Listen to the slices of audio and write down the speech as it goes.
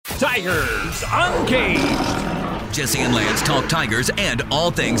Tigers Uncaged. Jesse and Lance talk Tigers and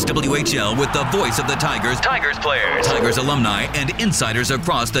all things WHL with the voice of the Tigers, Tigers players, Tigers alumni, and insiders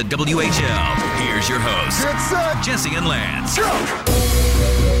across the WHL. Here's your hosts, Jesse and Lance.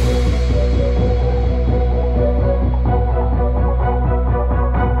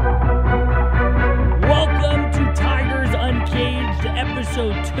 Welcome to Tigers Uncaged,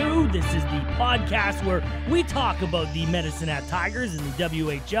 Episode 2. This is the podcast where we talk about the Medicine Hat Tigers and the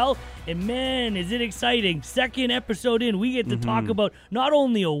WHL. And man, is it exciting. Second episode in, we get to talk about not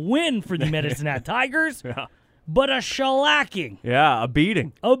only a win for the Medicine Hat Tigers, but a shellacking. Yeah, a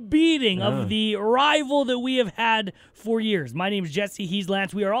beating. A beating of the rival that we have had for years. My name is Jesse, he's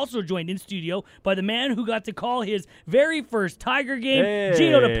Lance. We are also joined in studio by the man who got to call his very first Tiger game,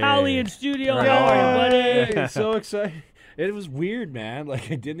 Gino DePaoli in studio. How are you, buddy? So excited. It was weird, man.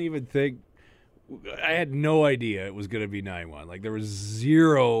 Like, I didn't even think. I had no idea it was going to be 9-1. Like, there was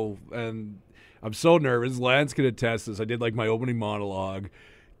zero, and I'm so nervous. Lance can attest this. I did, like, my opening monologue,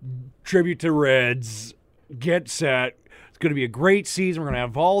 tribute to Reds, get set. It's going to be a great season. We're going to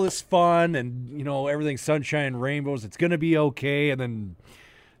have all this fun, and, you know, everything's sunshine and rainbows. It's going to be okay, and then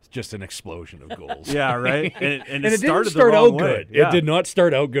it's just an explosion of goals. Yeah, right? And it started didn't start the out wrong good. way. Yeah. It did not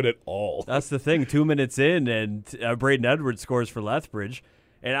start out good at all. That's the thing. 2 minutes in, and Braden Edwards scores for Lethbridge.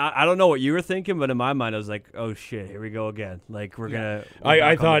 And I don't know what you were thinking, but in my mind, I was like, oh, shit, here we go again. Like, we're going to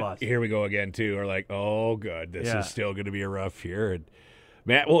I thought, here we go again, too. Or like, oh, good, this Yeah. is still going to be a rough year. And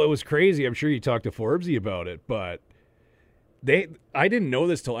man, well, it was crazy. I'm sure you talked to Forbesy about it, but I didn't know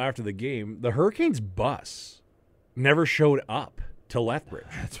this till after the game. The Hurricanes bus never showed up to Lethbridge.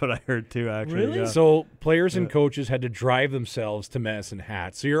 That's what I heard, too, actually. Really? Yeah. So players and coaches had to drive themselves to Medicine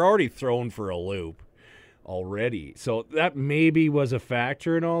Hat. So you're already thrown for a loop already. So that maybe was a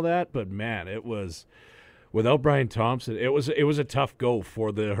factor in all that, but man, it was without Brian Thompson, it was a tough go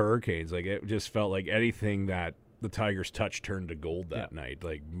for the Hurricanes. Like, it just felt like anything that the Tigers touched turned to gold that night.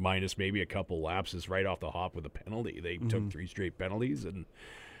 Like, minus maybe a couple lapses right off the hop with a penalty. They took 3 straight penalties and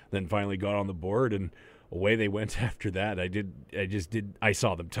then finally got on the board, and away they went after that. I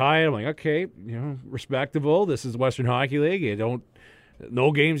saw them tie. I'm like, okay, you know, respectable. This is Western Hockey League.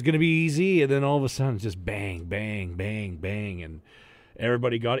 No game's going to be easy, and then all of a sudden it's just bang, bang, bang, bang, and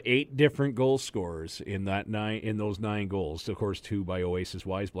everybody got 8 different goal scorers in those 9 goals. Of course, 2 by Oasis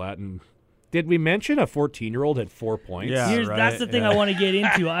Weisblatt. And did we mention a 14-year-old had 4 points? Yeah. That's the thing I want to get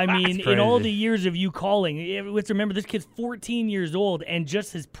into. I mean, in all the years of you calling, let's remember this kid's 14 years old, and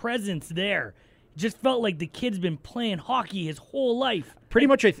just his presence there just felt like the kid's been playing hockey his whole life. Pretty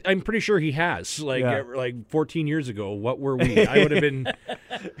much, I'm pretty sure he has. Like 14 years ago, what were we? I would have been.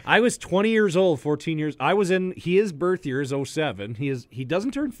 I was 20 years old. 14 years. I was in. His birth year is 07. He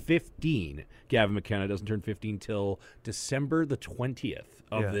doesn't turn 15. Gavin McKenna doesn't turn 15 till December the 20th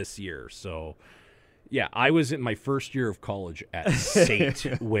of this year. So, yeah, I was in my first year of college at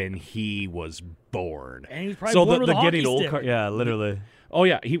SAIT when he was born. And he was probably born with a hockey stick. Yeah, literally. Oh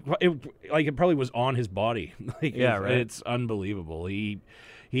yeah, it probably was on his body. Right. It's unbelievable. He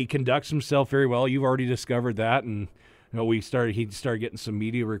conducts himself very well. You've already discovered that, and you know, he started getting some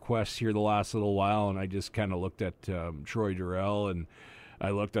media requests here the last little while, and I just kind of looked at Troy Durrell, and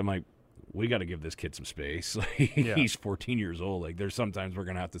I'm like, we got to give this kid some space. He's 14 years old. Like, there's sometimes we're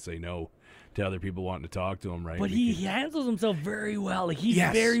gonna have to say no to other people wanting to talk to him, right? But he handles himself very well. Like, he's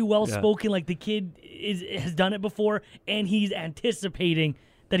very well spoken. Like, the kid has done it before, and he's anticipating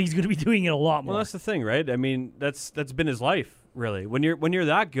that he's going to be doing it a lot more. Well, that's the thing, right? I mean, that's been his life, really. When you're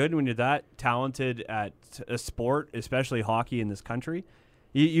that good, when you're that talented at a sport, especially hockey in this country,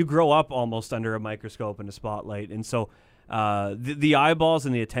 you grow up almost under a microscope and a spotlight, and so the eyeballs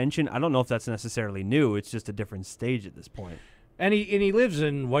and the attention. I don't know if that's necessarily new. It's just a different stage at this point. And he lives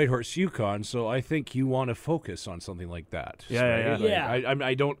in Whitehorse, Yukon, so I think you want to focus on something like that.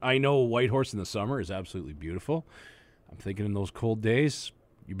 I know Whitehorse in the summer is absolutely beautiful. I'm thinking in those cold days,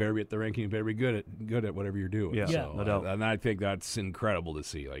 you better be at the ranking. You better be good at whatever you're doing. No doubt. And I think that's incredible to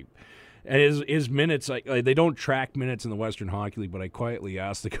see. Like, and his minutes, like they don't track minutes in the Western Hockey League, but I quietly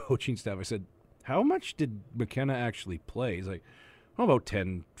asked the coaching staff. I said, "How much did McKenna actually play?" He's like, about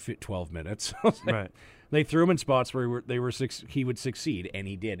 10, 12 minutes. Right. They threw him in spots where he would succeed, and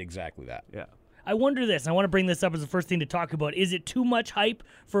he did exactly that. Yeah. I wonder this, and I want to bring this up as the first thing to talk about. Is it too much hype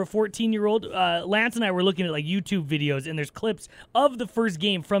for a 14-year-old? Lance and I were looking at like YouTube videos, and there's clips of the first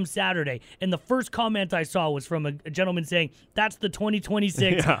game from Saturday, and the first comment I saw was from a gentleman saying, that's the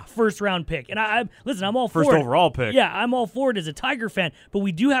 2026 first-round pick. And I'm all for it. First overall pick. Yeah, I'm all for it as a Tiger fan, but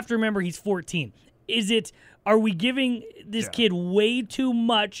we do have to remember he's 14. Are we giving this kid way too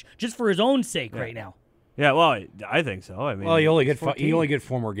much just for his own sake right now? Yeah, well, I think so. I mean, Well, you only get 14. you only get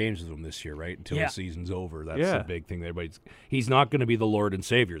 4 more games with him this year, right? Until Yeah. the season's over. That's Yeah. the big thing. He's not going to be the Lord and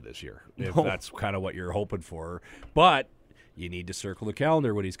Savior this year, if No. that's kind of what you're hoping for. But you need to circle the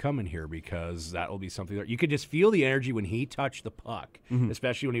calendar when he's coming here, because that will be something that you could just feel the energy when he touched the puck,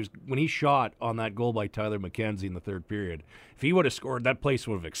 especially when he shot on that goal by Tyler McKenzie in the third period. If he would have scored, that place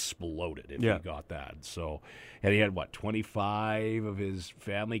would have exploded if he got that. So, and he had 25 of his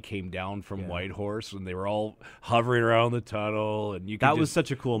family came down from Whitehorse, and they were all hovering around the tunnel, and That was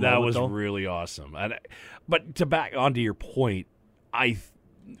such a cool moment. That was though. really awesome. But to back onto your point,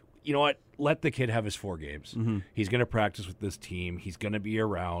 you know what? Let the kid have his 4 games. He's going to practice with this team. He's going to be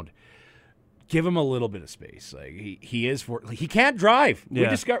around. Give him a little bit of space. Like he can't drive. Yeah. We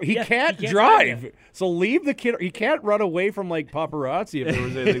discovered he Yeah, can't he can't drive. drive. So leave the kid. He can't run away from like paparazzi if there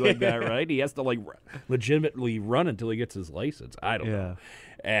was anything like that, right? He has to like legitimately run until he gets his license. I don't know.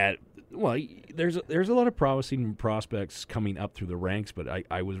 And well, there's a lot of promising prospects coming up through the ranks, but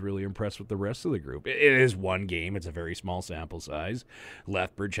I was really impressed with the rest of the group. It is one game. It's a very small sample size.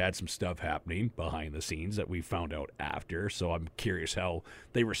 Lethbridge had some stuff happening behind the scenes that we found out after, so I'm curious how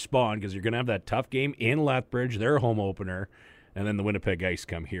they respond, because you're going to have that tough game in Lethbridge, their home opener, and then the Winnipeg Ice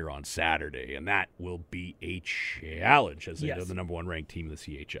come here on Saturday, and that will be a challenge as they're the number 1 ranked team in the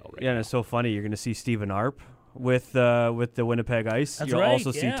CHL right Yeah, now. and it's so funny. You're going to see Stephen Arp with the Winnipeg Ice. That's You'll right,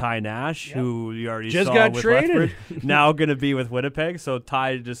 also see yeah. Ty Nash, who you already Just saw got with traded. Lethbridge, now going to be with Winnipeg. So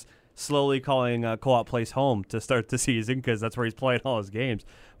Ty just slowly calling Co-op Place home to start the season, because that's where he's playing all his games.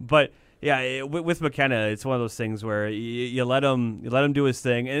 But yeah, with McKenna, it's one of those things where you let him do his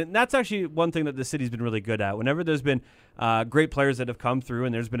thing, and that's actually one thing that the city's been really good at. Whenever there's been great players that have come through,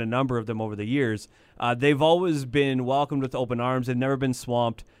 and there's been a number of them over the years, they've always been welcomed with open arms. They've never been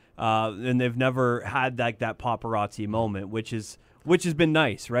swamped. And they've never had like that paparazzi moment, which has been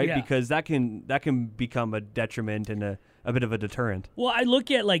nice, right? Yeah. Because that can become a detriment and a bit of a deterrent. Well, I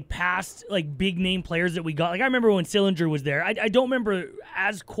look at like past like big name players that we got. Like I remember when Sillinger was there. I don't remember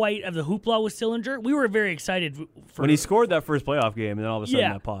as quite of the hoopla with Sillinger. We were very excited for When he scored that first playoff game, and then all of a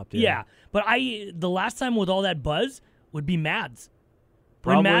sudden that popped. Yeah. But the last time with all that buzz would be Mads.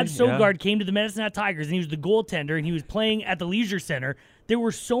 When Probably, Mads Sogard came to the Medicine Hat Tigers and he was the goaltender and he was playing at the Leisure Center, there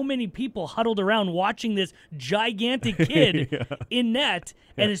were so many people huddled around watching this gigantic kid in net.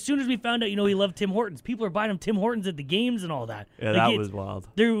 And as soon as we found out, he loved Tim Hortons, people are buying him Tim Hortons at the games and all that. Yeah, Like, that was wild.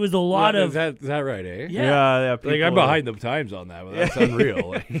 There was a lot Is of... that right, eh? Yeah. Like I'm behind the times on that, but that's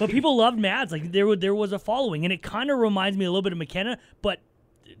unreal. But people loved Mads. Like there was a following, and it kind of reminds me a little bit of McKenna, but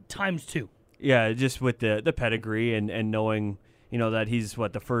times 2. Yeah, just with the pedigree and knowing, that he's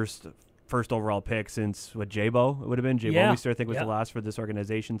the first overall pick since Jabo. It would have been Jabo Meister, I think, was the last for this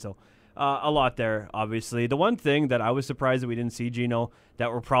organization. So a lot there, obviously. The one thing that I was surprised that we didn't see, Gino,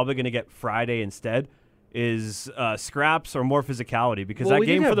 that we're probably going to get Friday instead is scraps or more physicality, because Well, that we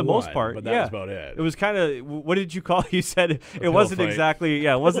did game for have the most one, part, but that was about it. It was kind of, what did you call it? You said it wasn't fight. exactly,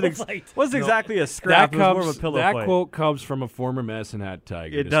 it wasn't exactly a scrap. It was more of a pillow that fight. quote comes from a former Medicine Hat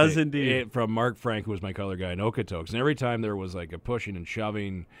Tiger. It does indeed. From Mark Frank, who was my color guy in Okotoks. And every time there was like a pushing and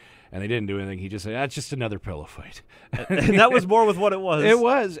shoving and they didn't do anything, he just said, that's just another pillow fight. And that was more with what it was. It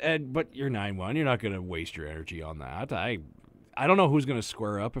was, but you're 9-1. You're not going to waste your energy on that. I don't know who's going to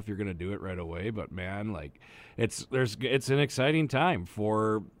square up if you're going to do it right away, but man, like it's an exciting time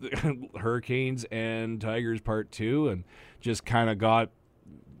for Hurricanes and Tigers Part 2, and just kind of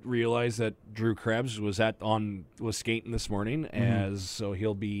realized that Drew Krebs was skating this morning, so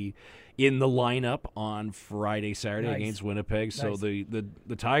he'll be in the lineup on Friday, Saturday against Winnipeg. So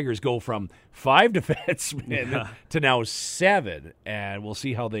the Tigers go from 5 defensemen to now 7, and we'll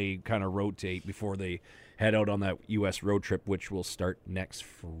see how they kind of rotate before they head out on that U.S. road trip, which will start next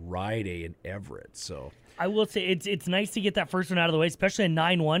Friday in Everett. So I will say it's nice to get that first one out of the way, especially a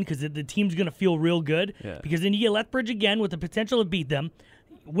 9-1, because the team's going to feel real good. Yeah. Because then you get Lethbridge again with the potential to beat them.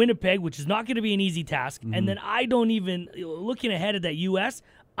 Winnipeg, which is not going to be an easy task. And then looking ahead at that U.S.,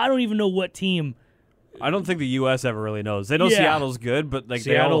 I don't even know what team. I don't think the U.S. ever really knows. They know Seattle's good, but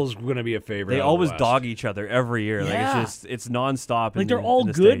Seattle's going to be a favorite. They always dog each other every year. Yeah. Like it's nonstop. Like they're all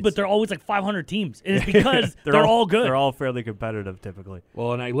good, but they're always like 500 teams. And it's because they're all good. They're all fairly competitive typically.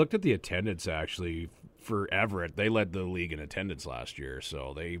 Well, and I looked at the attendance actually for Everett. They led the league in attendance last year,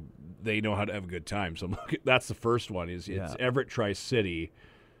 so they know how to have a good time. So that's the first one. It's Everett Tri-City.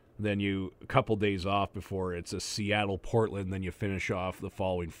 Then a couple days off before it's a Seattle, Portland. Then you finish off the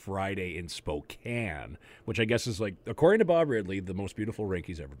following Friday in Spokane, which I guess is like, according to Bob Ridley, the most beautiful rink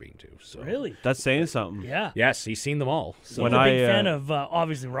he's ever been to. So Really? That's saying something. Yeah. yes, he's seen them all. So I'm a big fan of,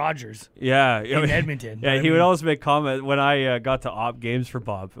 obviously, Rogers Yeah. in Edmonton. Yeah, I he mean, would always make comment when I got to op games for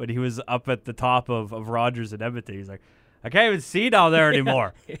Bob, when he was up at the top of Rogers in Edmonton. He's like, I can't even see down there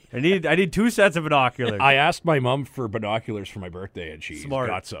anymore. I need 2 sets of binoculars. I asked my mom for binoculars for my birthday, and she Smart.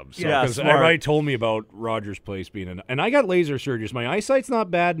 got some. So, Yeah, 'cause smart. everybody told me about Rogers Place being and I got laser surgery. My eyesight's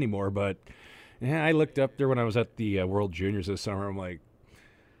not bad anymore, but yeah, I looked up there when I was at the World Juniors this summer. I'm like,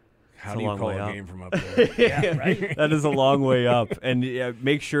 how It's a do you long call way a up. game from up there? Yeah, right? That is a long way up. And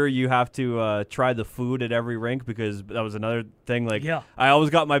make sure you have to try the food at every rink, because that was another thing. Like, Yeah. I always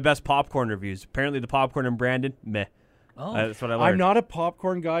got my best popcorn reviews. Apparently the popcorn in Brandon, meh. Oh. That's what I learned. I'm not a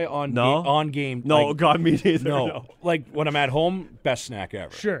popcorn guy on No? on game. No, like, God, me neither. no. Like when I'm at home, best snack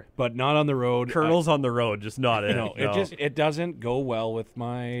ever. Sure. but not on the road. Colonel's on the road, just not it. No, it doesn't go well with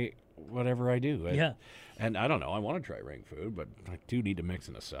my whatever I do. Yeah. And I don't know. I want to try ring food, but I do need to mix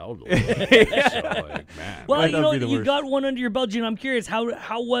in a salad a little bit. So, like, man. Well, Might you not know, be the you worst. got one under your belt, Gene. I'm curious,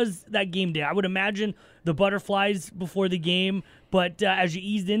 how was that game day? I would imagine the butterflies before the game, but as you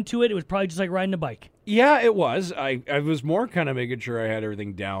eased into it, it was probably just like riding a bike. Yeah, it was. I was more kind of making sure I had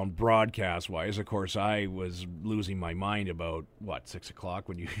everything down broadcast-wise. Of course, I was losing my mind about, 6 o'clock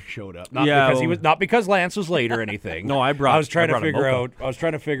when you showed up. Not because Lance was late or anything. No, I was trying to brought a figure moped. out. I was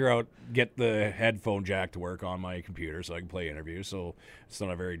trying to figure out get the headphone jack to work on my computer so I can play interviews. So it's not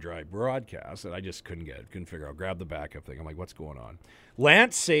a very dry broadcast, and I just couldn't figure out. Grab the backup thing. I'm like, what's going on?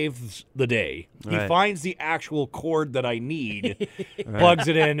 Lance saves the day. He Right. finds the actual cord that I need, plugs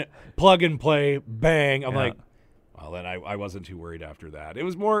it in, plug and play, bang. I'm like, well, then I wasn't too worried after that. It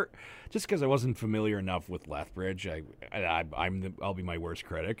was more just because I wasn't familiar enough with Lethbridge. I'll be my worst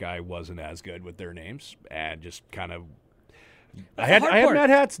critic. I wasn't as good with their names, and just kind of. I had Mad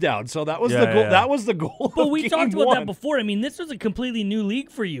Hats down, so that was the goal. yeah. That was the goal. But of we game talked about one. that before. I mean, this was a completely new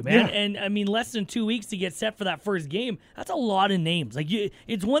league for you, man. Yeah. And I mean, less than 2 weeks to get set for that first game. That's a lot of names. Like,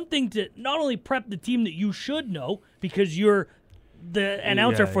 it's one thing to not only prep the team that you should know because you're the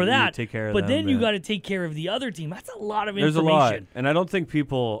announcer for you that, take care of but them, then you yeah. got to take care of the other team. That's a lot of There's information. a lot, and I don't think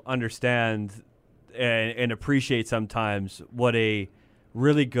people understand and appreciate sometimes what a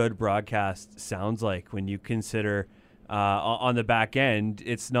really good broadcast sounds like when you consider on the back end.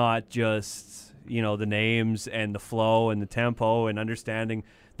 It's not just the names and the flow and the tempo and understanding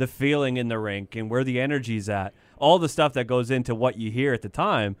the feeling in the rink and where the energy's at, all the stuff that goes into what you hear at the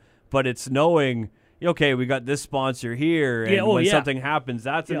time, but it's knowing. Okay, we got this sponsor here, and when something happens,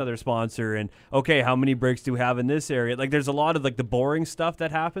 that's another sponsor. And okay, how many breaks do we have in this area? Like, there's a lot of like the boring stuff that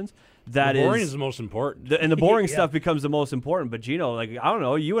happens. That The boring is the most important. and the boring stuff becomes the most important. But Gino, like, I don't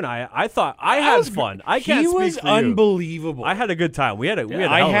know, you and I thought I had fun. I can't He speak was for you. unbelievable. I had a good time. We had a hell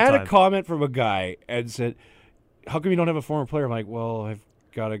of I had a time. a comment from a guy and said, "How come you don't have a former player?" I'm like, "Well, I've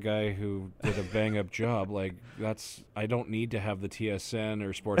got a guy who did a bang-up job. Like, I don't need to have the TSN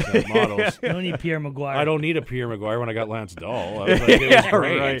or Sportsnet models. You don't need Pierre Maguire. I don't need a Pierre Maguire when I got Lance Dahl. I was like, it was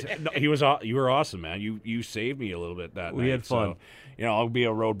great. right. No, you were awesome, man. You saved me a little bit that night. We had fun. So, I'll be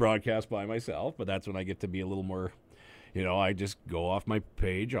a road broadcast by myself, but that's when I get to be a little more. I just go off my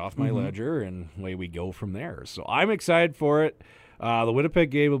page, off my ledger, and away we go from there. So I'm excited for it. The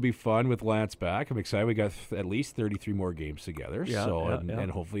Winnipeg game will be fun with Lance back. I'm excited. We got at least 33 more games together. And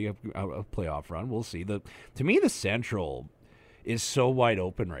hopefully a playoff run. We'll see. To me, the Central is so wide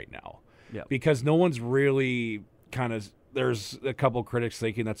open right now. Yeah. Because no one's really kind of. There's a couple critics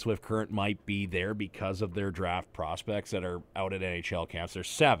thinking that Swift Current might be there because of their draft prospects that are out at NHL camps. There's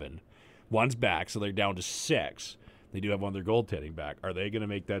 7. One's back, so they're down to 6. They do have one of their goaltending back. Are they going to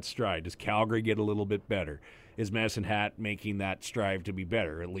make that stride? Does Calgary get a little bit better? Is Medicine Hat making that strive to be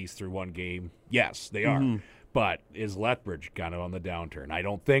better, at least through one game? Yes, they are. But is Lethbridge kind of on the downturn? I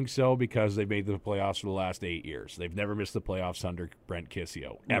don't think so because they've made the playoffs for the last 8 years. They've never missed the playoffs under Brent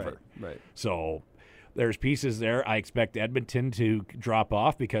Kissio, ever. Right. So there's pieces there. I expect Edmonton to drop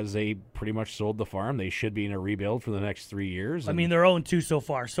off because they pretty much sold the farm. They should be in a rebuild for the next 3 years. I mean, they're 0-2 so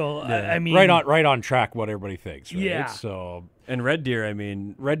far. So, I mean. right on track what everybody thinks, right? Yeah. So And Red Deer, I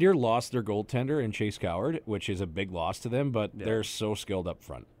mean, Red Deer lost their goaltender in Chase Coward, which is a big loss to them, but they're so skilled up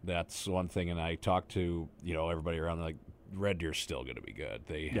front. That's one thing. And I talked to, everybody around, like, Red Deer's still going to be good.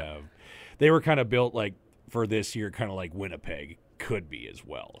 They were kind of built like for this year, kind of like Winnipeg could be as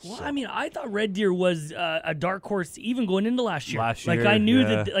well. Well, So. I mean, I thought Red Deer was a dark horse even going into last year. Last Like, year, I knew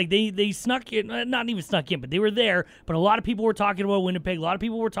yeah. that, like, they snuck in, not even snuck in, but they were there. But a lot of people were talking about Winnipeg. A lot of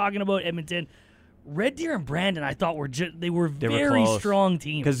people were talking about Edmonton. Red Deer and Brandon, I thought they were They were very close. strong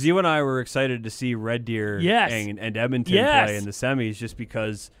teams. Because you and I were excited to see Red Deer Yes. and Edmonton Yes. play in the semis just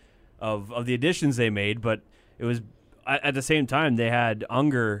because of the additions they made. But it was at the same time they had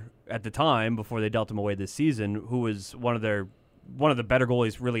Unger at the time before they dealt him away this season, who was one of the better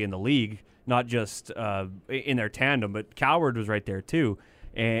goalies really in the league, not just in their tandem, but Coward was right there too.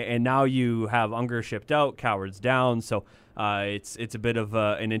 And now you have Unger shipped out, Coward's down, so it's a bit of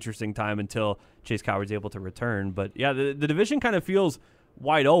an interesting time until Chase Coward's able to return. But yeah, the division kind of feels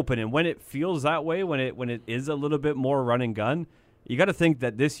wide open, and when it feels that way, when it is a little bit more run and gun, you got to think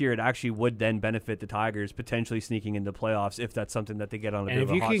that this year it actually would then benefit the Tigers potentially sneaking into playoffs if that's something that they get on a bit of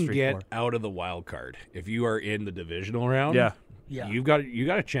a hot streak for. And if you can get out of the wild card, if you are in the divisional round, Yeah. you got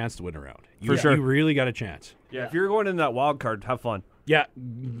a chance to win a round. For sure. You really got a chance. Yeah, if you're going in that wild card, have fun. Yeah.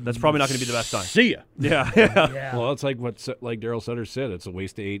 That's probably not going to be the best time. See ya. Yeah. Yeah. Well, it's like Daryl Sutter said. It's a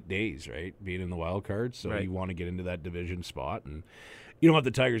waste of 8 days, right? Being in the wild card. So Right. you want to get into that division spot. And you know what?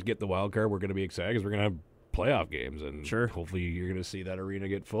 The Tigers get the wild card. We're going to be excited because we're going to have playoff games. And Sure. hopefully you're going to see that arena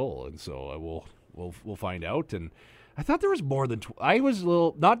get full. And so we'll find out. And I thought there was more than I was a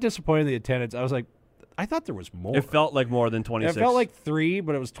little not disappointed in the attendance. I was like, I thought there was more. It felt like more than 26. It felt like 3,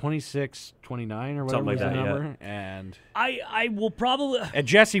 but it was 26, 29 or whatever Something like was the that, yeah. number. And I will probably.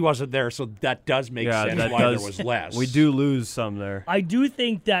 Jesse wasn't there, so that does make sense that why does. there was less. We do lose some there. I do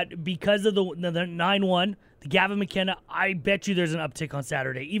think that because of the 9-1, the Gavin McKenna, I bet you there's an uptick on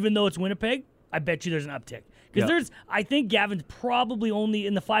Saturday. Even though it's Winnipeg, I bet you there's an uptick. Because I think Gavin's probably only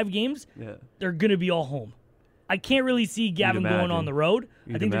in the 5 games, they're going to be all home. I can't really see Gavin going imagine. on the road.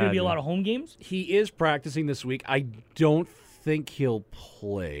 I think there are going to be a lot of home games. He is practicing this week. I don't think he'll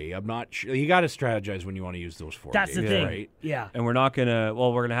play. I'm not sure. You got to strategize when you want to use those 4 That's games, the thing. right? Yeah. And we're not going to,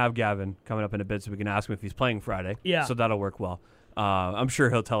 we're going to have Gavin coming up in a bit so we can ask him if he's playing Friday. Yeah. So that'll work well. I'm sure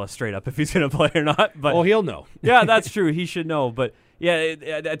he'll tell us straight up if he's going to play or not. But Oh, he'll know. yeah, that's true. He should know. But yeah,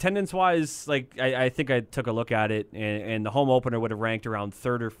 attendance-wise, like I think I took a look at it, and the home opener would have ranked around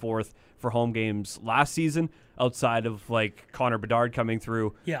 3rd or 4th for home games last season, outside of like Connor Bedard coming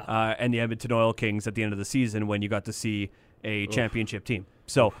through, and the Edmonton Oil Kings at the end of the season when you got to see a championship team.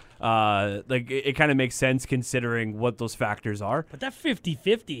 So, it kind of makes sense considering what those factors are. But that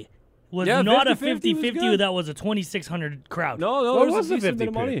 50-50 was Yeah, not a 50-50 was 50-50 good. that was a 2,600 crowd. No, Well, it was a a decent bit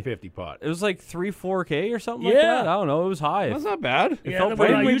of money. 50 pot. It was like 3-4K or something like Yeah. that. I don't know. It was high. That's not bad. Yeah, felt we're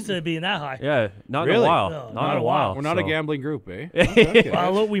pretty not good. used to it being that high. Yeah, not in Really? a while. No, not in a while. We're not a so. gambling group, eh? Okay.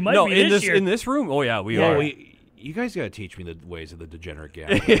 Well, look, we might No, be in this year. in this room. Oh yeah, we Well, are. you guys got to teach me the ways of the degenerate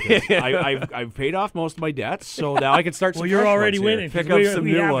gambler. I've paid off most of my dets, so now I can start. Well, some you're fresh already ones here. winning. Pick We- up some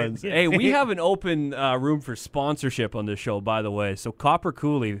we new haven't. ones. Hey, we have an open room for sponsorship on this show, by the way. So Copper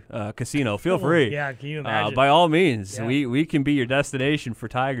Cooley Casino, feel free. Yeah, can you imagine? By all means, Yeah. we can be your destination for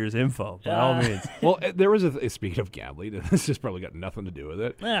Tigers info. By all means. Well, there was speaking of gambling, this has probably got nothing to do with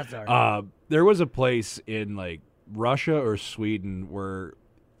it. That's all right. There was a place in like Russia or Sweden where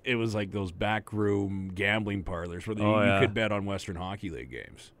it was like those backroom gambling parlors where you could bet on Western Hockey League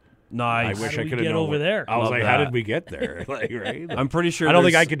games. Nice. I wish did I we could have get known over there? I was Love like, how that. did we get there? Like, right? I'm pretty sure. I don't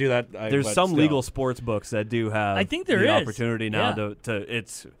think there's- I could do that. There's but some still. legal sports books that do have. I think there the is. opportunity now Yeah. to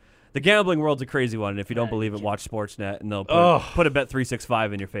it's. The gambling world's a crazy one, and if you don't believe it, watch Sportsnet, and they'll Ugh. put a bet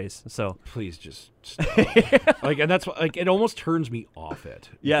 365 in your face. So Please just stop. And that's like it almost turns me off it.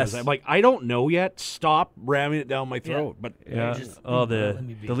 Yes. Because I'm like, I don't know yet. Stop ramming it down my throat. But yeah, just- the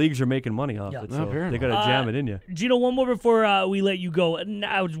me be. the leagues are making money off Yeah. it, so apparently. they gotta jam it in you. Gino, one more before we let you go.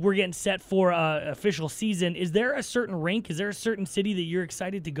 Now we're getting set for official season. Is there a certain rink? Is there a certain city that you're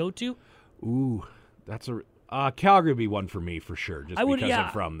excited to go to? ooh, that's a Calgary would be one for me for sure. Just I would- because yeah.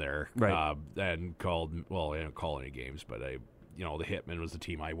 I'm from there. Right. And I didn't call any games, but the Hitmen was the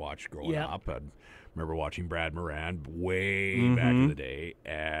team I watched growing Yeah. up. I remember watching Brad Moran way Mm-hmm. back in the day,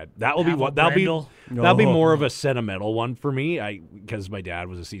 and that will be Pavel what Brendel. that'll be Oh. more of a sentimental one for me. Because my dad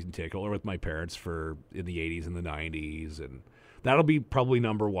was a season ticket holder with my parents in the 80s and the 90s, and that'll be probably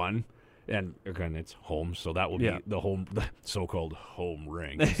number one. And again, it's home, so that will be the so-called home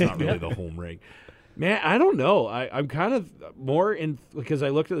ring. It's not really the home ring. Man, I don't know. I'm kind of more in because I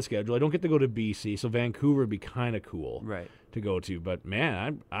looked at the schedule. I don't get to go to BC, so Vancouver would be kind of cool Right. to go to. But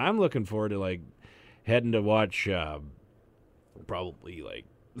man, I'm looking forward to like heading to watch probably like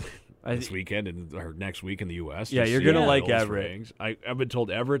this weekend or next week in the U.S. Yeah, to you're see gonna all like those Everett. rings. I've been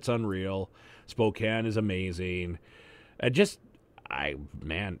told Everett's unreal. Spokane is amazing.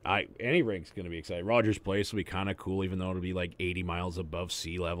 Any rink's going to be exciting. Rogers Place will be kind of cool, even though it'll be like 80 miles above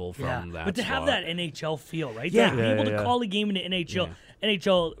sea level from that. But to have spot. that NHL feel, right? Yeah. To be able to call a game in the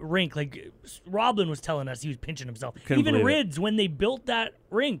NHL rink, like Roblin was telling us, he was pinching himself. Couldn't Even believe Rids, when they built that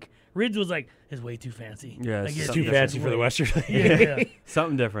rink, Rids was like, "It's way too fancy. Yeah, like, it's too fancy for the Western League. Yeah.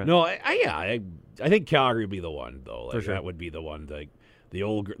 Something different. No, I think Calgary would be the one though. Like, For sure. That would be the one. Like the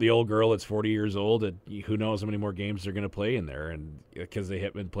old girl that's 40 years old. Who knows how many more games they're going to play in there, and because they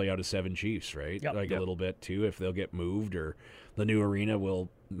hit and play out of 7 Chiefs, right? Yep. A little bit too. If they'll get moved, or the new arena will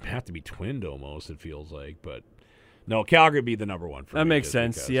have to be twinned almost. It feels like, but. No, Calgary would be the number one for That me. makes just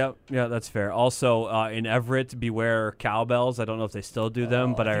sense. because. Yeah, that's fair. Also, in Everett, beware cowbells. I don't know if they still do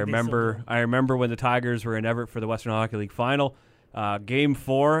them, but I think they still do remember them. I remember when the Tigers were in Everett for the Western Hockey League final, Game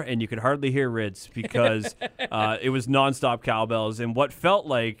 4, and you could hardly hear Rids because it was nonstop cowbells and what felt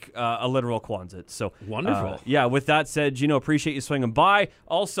like a literal Quonset. So Wonderful. Yeah, with that said, Gino, appreciate you swinging by.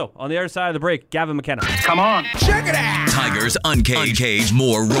 Also, on the other side of the break, Gavin McKenna. Come on. Check it out. Tigers Uncaged.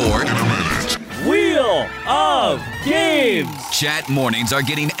 More roar. Wheel of Games. Chat mornings are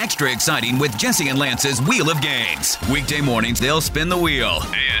getting extra exciting with Jesse and Lance's Wheel of Games. Weekday mornings, they'll spin the wheel.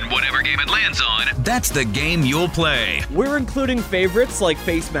 And whatever game it lands on, that's the game you'll play. We're including favorites like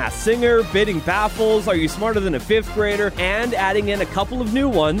Face Mask Singer, Bidding Baffles, Are You Smarter Than a Fifth Grader, and adding in a couple of new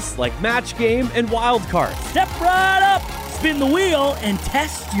ones like Match Game and Wild Card. Step right up, spin the wheel, and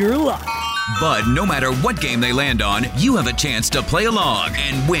test your luck. But no matter what game they land on, you have a chance to play along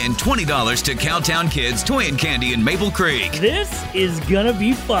and win $20 to Cowtown Kids Toy and Candy in Maple Creek. This is gonna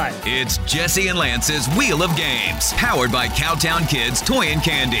be fun. It's Jesse and Lance's Wheel of Games, powered by Cowtown Kids Toy and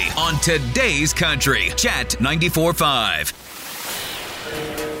Candy on today's Country. Chat 94.5.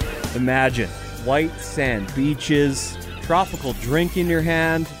 Imagine white sand beaches, tropical drink in your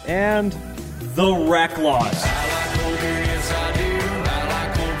hand, and the Rec Laws.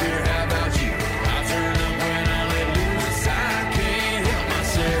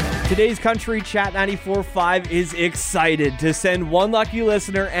 Today's Country Chat 94.5 is excited to send one lucky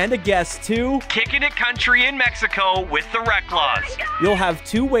listener and a guest to Kicking It Country in Mexico with the Rec Laws. You'll have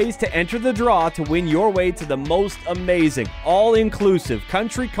 2 ways to enter the draw to win your way to the most amazing, all-inclusive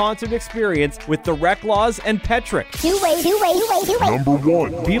country concert experience with the Rec Laws and Petrick. Number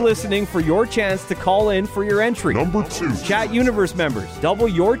 1. Be listening for your chance to call in for your entry. Number 2. Chat Universe members, double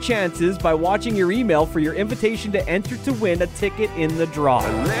your chances by watching your email for your invitation to enter to win a ticket in the draw.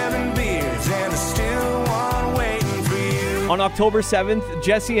 On October 7th,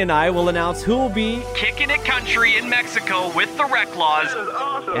 Jesse and I will announce who will be Kicking It Country in Mexico with the Rec Laws.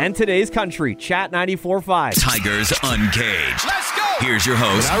 and today's Country Chat 94.5. Tigers Uncaged. Let's go. Here's your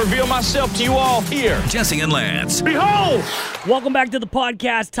host, I reveal myself to you all here. Jesse and Lance. Behold. Welcome back to the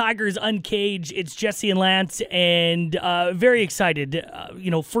podcast, Tigers Uncaged. It's Jesse and Lance, and very excited.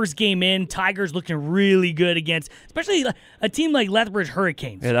 First game in, Tigers looking really good against, especially a team like Lethbridge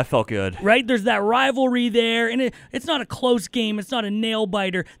Hurricanes. Yeah, that felt good. Right? There's that rivalry there, and it's not a close game. It's not a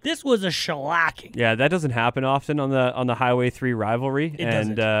nail-biter. This was a shellacking. Yeah, that doesn't happen often on the Highway 3 rivalry.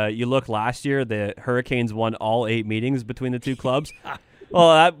 It You look last year, the Hurricanes won all 8 meetings between the two clubs.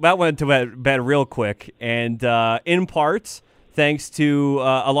 Well, that went to bed real quick, and in part thanks to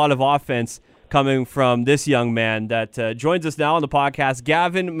a lot of offense coming from this young man that joins us now on the podcast,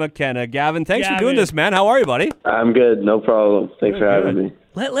 Gavin McKenna. Gavin, thanks for doing this, man. How are you, buddy? I'm good. No problem. Thanks for having me.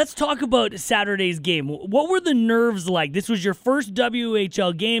 Let's talk about Saturday's game. What were the nerves like? This was your first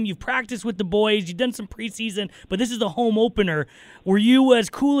WHL game. You've practiced with the boys. You've done some preseason, but this is the home opener. Were you as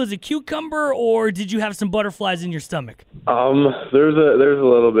cool as a cucumber, or did you have some butterflies in your stomach? There's a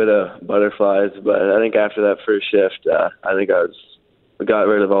little bit of butterflies, but I think after that first shift, I think I got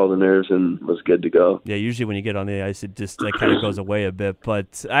rid of all the nerves and was good to go. Yeah, usually when you get on the ice, it just kind of goes away a bit.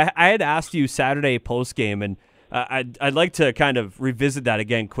 But I had asked you Saturday post game, and I'd like to kind of revisit that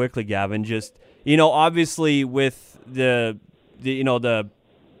again quickly, Gavin. Just obviously with the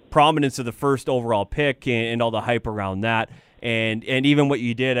prominence of the first overall pick and all the hype around that, and even what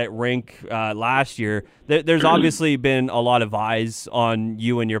you did at rink last year, there's obviously been a lot of eyes on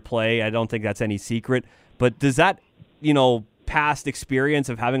you and your play. I don't think that's any secret. But does that past experience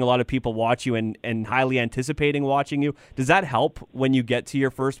of having a lot of people watch you and highly anticipating watching you, does that help when you get to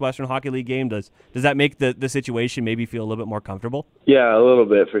your first Western Hockey League game? Does that make the situation maybe feel a little bit more comfortable? Yeah, a little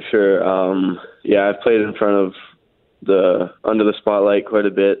bit for sure. I've played in front of under the spotlight quite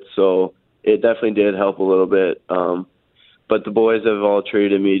a bit, so it definitely did help a little bit. But the boys have all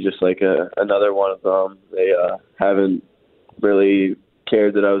treated me just like another one of them. They haven't really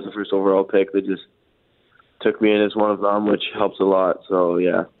cared that I was the first overall pick. They just took me in as one of them, which helps a lot. So,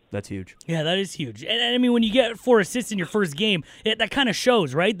 yeah. That's huge. Yeah, that is huge. And I mean, when you get 4 assists in your first game, that kind of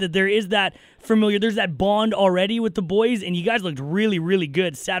shows, right? That there is that there's that bond already with the boys, and you guys looked really, really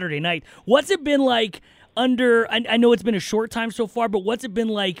good Saturday night. What's it been like I know it's been a short time so far, but what's it been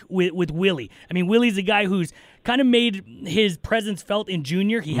like with Willie? I mean, Willie's a guy who's kind of made his presence felt in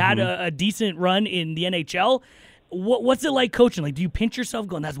junior. He had a decent run in the NHL. What's it like coaching? Like, do you pinch yourself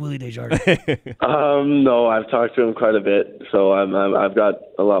going, that's Willie Desjardins? No, I've talked to him quite a bit, so I've got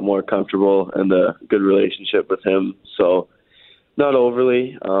a lot more comfortable and a good relationship with him. So not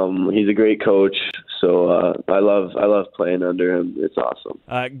overly. He's a great coach, so I love playing under him. It's awesome.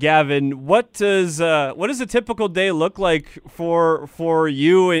 Gavin, what does a typical day look like for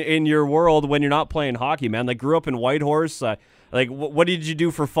you in your world when you're not playing hockey, man? Like, grew up in Whitehorse. Like, what did you do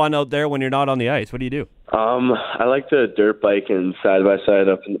for fun out there when you're not on the ice? What do you do? I like to dirt bike and side-by-side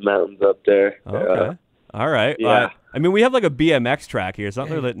up in the mountains up there. Okay. All right. Yeah. I mean, we have like a BMX track here. It's not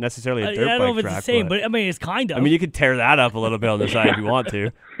really necessarily a dirt bike track. I don't know if it's the same, but I mean, it's kind of. I mean, you could tear that up a little bit on the side if you want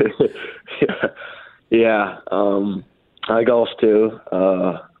to. Yeah. I golf too.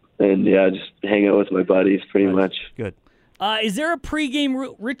 And just hang out with my buddies pretty much. Good. Is there a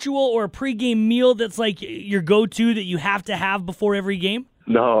pregame ritual or a pregame meal that's like your go-to that you have to have before every game?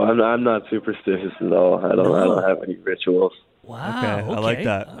 No, I'm not superstitious at all. I don't have any rituals. Wow. Okay. I like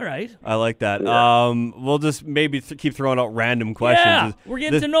that. All right. I like that. Yeah. We'll just maybe keep throwing out random questions. Yeah, we're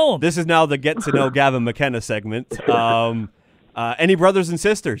getting to know him. This is now the Get to Know Gavin McKenna segment. Any brothers and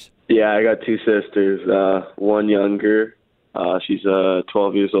sisters? Yeah, I got 2 sisters. One younger. She's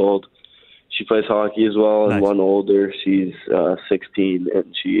 12 years old. She plays hockey as well, and Nice. one older. She's 16,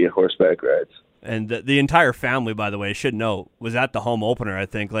 and she horseback rides. And the entire family, by the way, should know, was at the home opener, I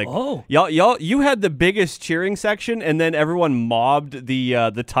think. Like, Oh. y'all, you had the biggest cheering section, and then everyone mobbed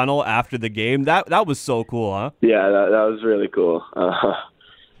the tunnel after the game. That was so cool, huh? Yeah, that was really cool.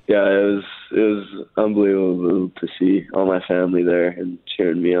 Yeah, it was unbelievable to see all my family there and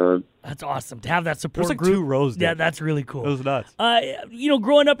cheering me on. That's awesome to have that support There's like group. 2 rows there. Yeah, that's really cool. It was nuts.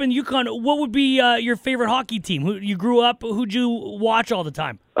 Growing up in Yukon, what would be your favorite hockey team? Who you grew up? Who'd you watch all the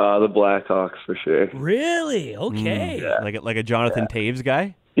time? The Blackhawks for sure. Really? Okay. Like a Jonathan Taves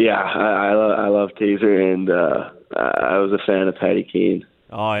guy? Yeah, I love Taser, and I was a fan of Patty Kane.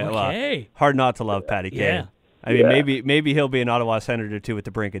 Oh, yeah. Okay. Well, hard not to love Patty Kane. Yeah. I mean, Yeah. maybe he'll be an Ottawa Senator too with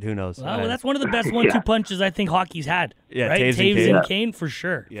the Brinket. Who knows? Well, that's one of the best 1-2 punches I think hockey's had. Yeah, right? Taves and Taves Kane. and Kane for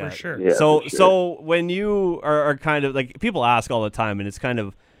sure. Yeah. For sure. Yeah, So for sure. so when you are kind of like, people ask all the time, and it's kind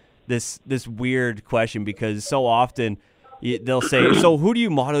of this weird question because so often they'll say, so who do you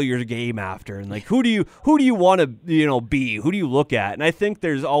model your game after, and like who do you want to be? Who do you look at? And I think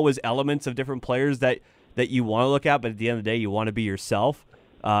there's always elements of different players that you want to look at, but at the end of the day, you want to be yourself.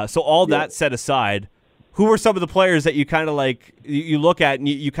 So all that set aside, who are some of the players that you kind of like, you look at and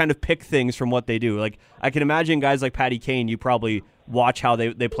you kind of pick things from what they do? Like, I can imagine guys like Patty Kane, you probably watch how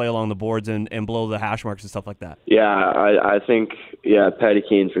they play along the boards and blow the hash marks and stuff like that. Yeah, I think, Patty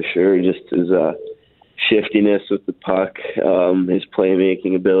Kane for sure. Just his shiftiness with the puck, his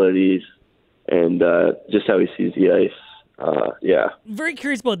playmaking abilities, and just how he sees the ice. Yeah. Very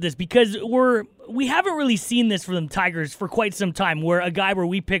curious about this because we haven't really seen this from the Tigers for quite some time, where a guy where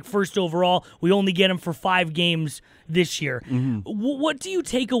we pick first overall, we only get him for 5 games this year. Mm-hmm. What do you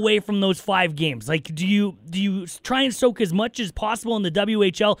take away from those 5 games? Like, do you try and soak as much as possible in the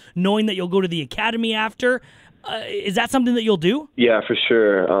WHL, knowing that you'll go to the academy after? Is that something that you'll do? Yeah, for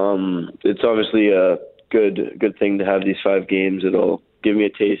sure. It's obviously a good thing to have these 5 games. It'll give me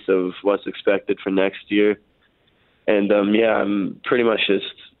a taste of what's expected for next year. And, I'm pretty much just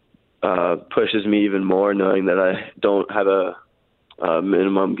pushes me even more knowing that I don't have a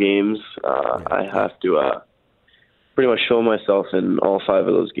minimum games. I have to pretty much show myself in all 5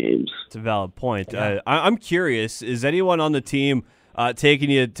 of those games. It's a valid point. I'm curious, is anyone on the team taking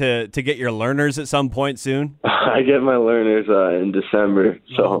you to get your learners at some point soon? I get my learners in December.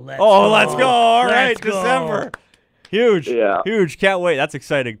 So let's go. All right, Let's go. December. Huge. Yeah. Huge. Can't wait. That's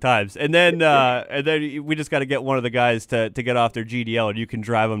exciting times. And then we just got to get one of the guys to get off their GDL, and you can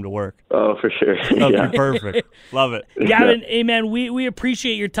drive them to work. Oh, for sure. That'd be perfect. Love it. Gavin, hey, man, we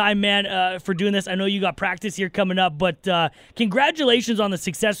appreciate your time, man, for doing this. I know you got practice here coming up, but congratulations on the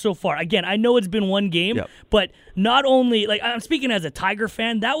success so far. Again, I know it's been 1 game, but not only, like, I'm speaking as a Tiger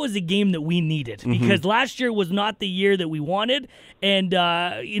fan, that was a game that we needed because last year was not the year that we wanted, and,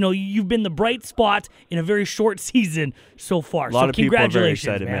 you've been the bright spot in a very short season so far. A lot of people are very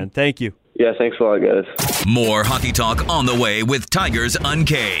excited, man. Thank you. Yeah, thanks a lot, guys. More hockey talk on the way with Tigers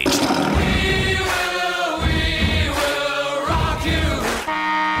Uncaged. We will rock you.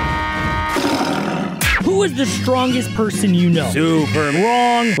 Who is the strongest person you know? Super.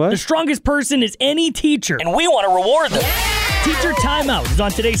 Wrong. What? The strongest person is any teacher, and we want to reward them. Teacher Timeout is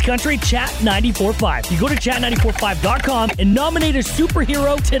on Today's Country, Chat 94.5. You go to chat945.com and nominate a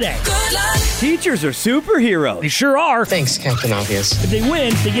superhero today. Good luck. Teachers are superheroes. They sure are. Thanks, Captain Obvious. If they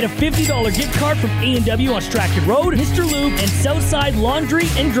win, they get a $50 gift card from A&W on Stratford Road, Mr. Lube, and Southside Laundry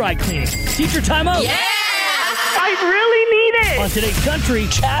and Dry Cleaning. Teacher Timeout. Yeah! I really need it. On Today's Country,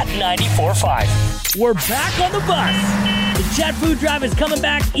 Chat 94.5. We're back on the bus. The Chat Food Drive is coming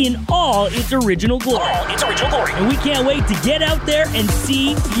back in all its original glory. And we can't wait to get out there and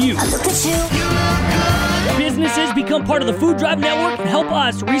see you. Look at you. Businesses become part of the Food Drive Network and help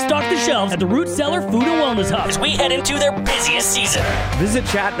us restock the shelves at the Root Cellar Food and Wellness Hub as we head into their busiest season. Visit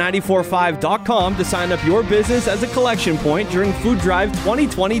chat945.com to sign up your business as a collection point during Food Drive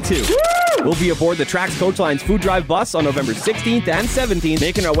 2022. Woo! We'll be aboard the Trax Coach Line's Food Drive bus on November 16th and 17th,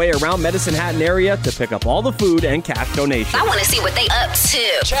 making our way around Medicine Hat area to pick up all the food and cash donations. I want to see what they up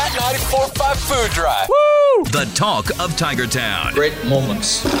to. Chat 94.5 Food Drive. Woo! The talk of Tiger Town. Great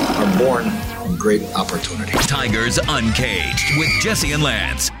moments are born from great opportunity. Tigers Uncaged with Jesse and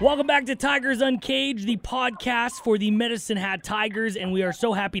Lance. Welcome back to Tigers Uncaged, the podcast for the Medicine Hat Tigers, and we are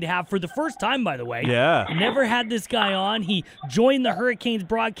so happy to have, for the first time, by the way. Yeah. Never had this guy on. He joined the Hurricanes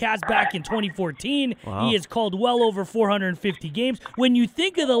broadcast back in 2014. Wow. He has called well over 450 games. When you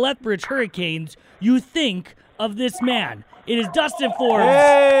think of the Lethbridge Hurricanes, you think of this man. It is Dustin Forbes.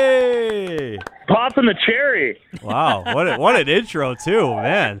 Hey! Popping the cherry. Wow, what an intro too,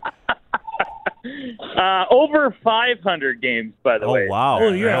 man. Over 500 games, by the way. Oh wow. Oh,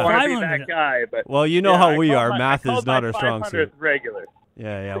 you're I at don't want to be 500. that guy, but Well, you know yeah, how I we called are. my- Math I is called not my our strong 500th suit. regular.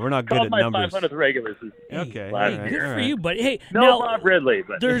 Yeah, we're not good Called at my numbers. 500th regular. Okay. Hey, all right, good all for right. you, but hey, No now Bob Ridley,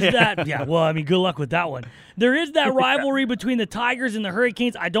 but there's that. Yeah, well, I mean, good luck with that one. There is that rivalry between the Tigers and the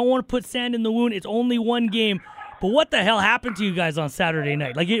Hurricanes. I don't want to put sand in the wound. It's only one game. But what the hell happened to you guys on Saturday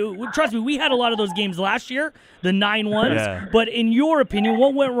night? Like, trust me, we had a lot of those games last year, the 9-1s. Yeah. But in your opinion,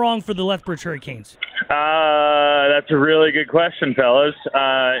 what went wrong for the Lethbridge Hurricanes? That's a really good question, fellas.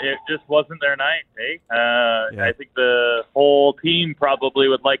 It just wasn't their night, eh? Yeah. I think the whole team probably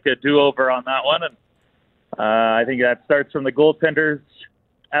would like a do-over on that one. And I think that starts from the goaltenders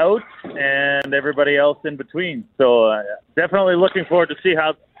out and everybody else in between. So definitely looking forward to see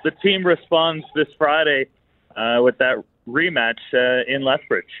how the team responds this Friday with that rematch in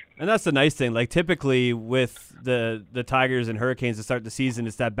Lethbridge. And that's the nice thing. Like typically with the Tigers and Hurricanes to start the season,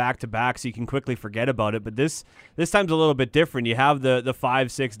 it's that back-to-back, so you can quickly forget about it. But this time's a little bit different. You have the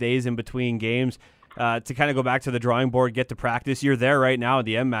 5-6 days in between games to kind of go back to the drawing board, get to practice. You're there right now at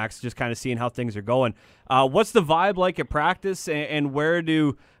the MMAX, just kind of seeing how things are going. What's the vibe like at practice, and where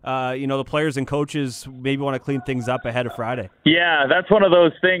do the players and coaches maybe want to clean things up ahead of Friday? Yeah, that's one of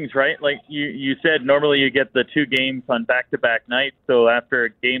those things, right? Like you said, normally you get the two games on back-to-back nights. So after a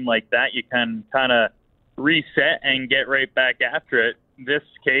game like that, you can kind of reset and get right back after it. This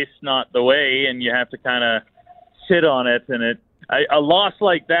case, not the way, and you have to kind of sit on it. And a loss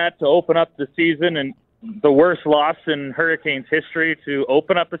like that to open up the season, and the worst loss in Hurricanes history to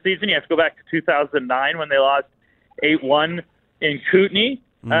open up the season. You have to go back to 2009 when they lost 8-1 in Kootenay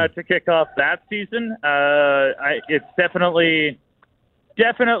to kick off that season. It's definitely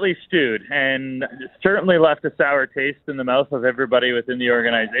stewed and certainly left a sour taste in the mouth of everybody within the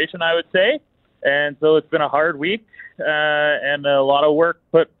organization, I would say. And so it's been a hard week and a lot of work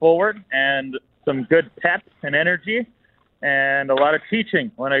put forward and some good pep and energy and a lot of teaching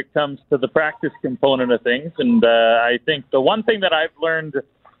when it comes to the practice component of things. And I think the one thing that I've learned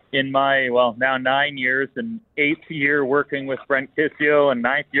in my, now 9 years and 8th year working with Brent Kissio and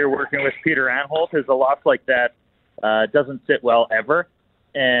 9th year working with Peter Anholt is a loss like that doesn't sit well ever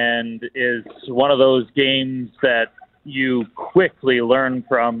and is one of those games that you quickly learn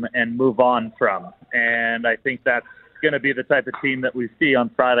from and move on from. And I think that's going to be the type of team that we see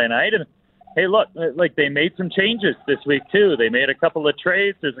on Friday night. And hey, look, like they made some changes this week too. They made a couple of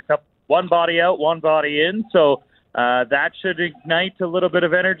trades. There's one body out, one body in. So that should ignite a little bit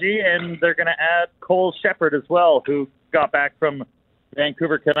of energy. And they're going to add Cole Shepherd as well, who got back from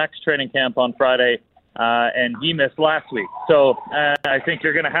Vancouver Canucks training camp on Friday, and he missed last week. So I think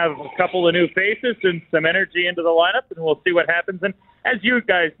you're going to have a couple of new faces and some energy into the lineup, and we'll see what happens. And as you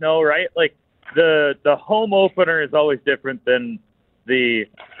guys know, right, like the home opener is always different than the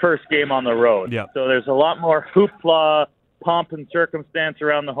first game on the road. Yeah. So there's a lot more hoopla, pomp and circumstance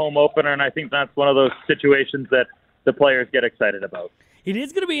around the home opener, and I think that's one of those situations that the players get excited about. It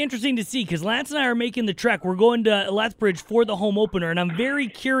is going to be interesting to see because Lance and I are making the trek. We're going to Lethbridge for the home opener, and I'm very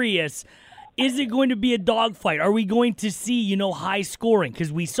curious. Is it going to be a dogfight? Are we going to see, high scoring?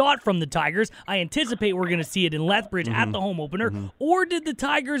 Because we saw it from the Tigers. I anticipate we're going to see it in Lethbridge at the home opener. Or did the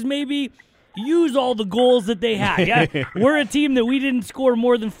Tigers maybe use all the goals that they had? Yeah, we're a team that we didn't score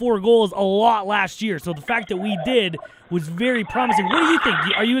more than 4 goals a lot last year. So the fact that we did was very promising. What do you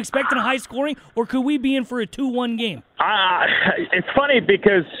think? Are you expecting a high scoring, or could we be in for a 2-1 game? It's funny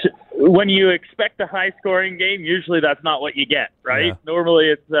because when you expect a high scoring game, usually that's not what you get, right? Yeah. Normally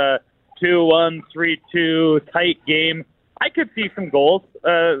it's a 2-1, 3-2 tight game. I could see some goals.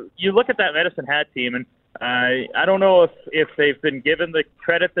 You look at that Medicine Hat team, and I don't know if they've been given the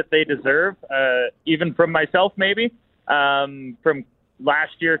credit that they deserve, even from myself maybe, from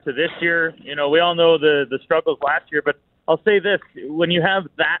last year to this year. We all know the struggles last year, but I'll say this. When you have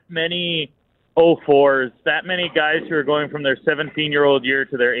that many 04s, that many guys who are going from their 17-year-old year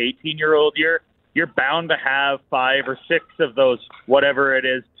to their 18-year-old year, you're bound to have 5 or 6 of those, whatever it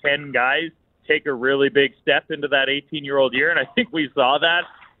is, 10 guys take a really big step into that 18-year-old year, and I think we saw that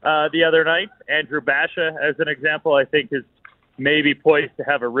the other night. Andrew Basha, as an example, I think is maybe poised to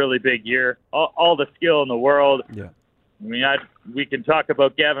have a really big year. All the skill in the world. Yeah. I mean, we can talk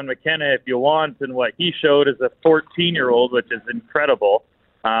about Gavin McKenna if you want and what he showed as a 14-year-old, which is incredible.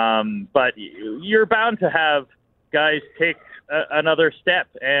 But you're bound to have guys take another step.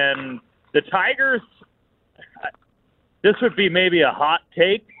 And the Tigers, this would be maybe a hot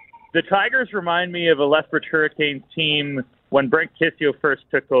take. The Tigers remind me of a Lethbridge Hurricanes team when Brent Kissio first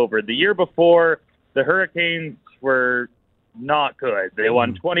took over. The year before, the Hurricanes were not good. They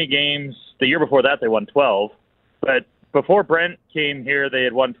won 20 games. The year before that, they won 12. But before Brent came here, they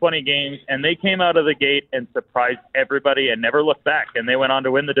had won 20 games, and they came out of the gate and surprised everybody and never looked back. And they went on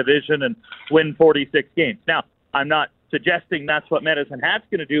to win the division and win 46 games. Now, I'm not suggesting that's what Medicine Hat's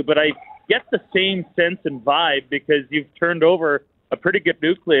going to do, but I get the same sense and vibe because you've turned over a pretty good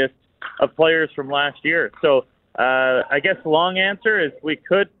nucleus of players from last year. So I guess the long answer is we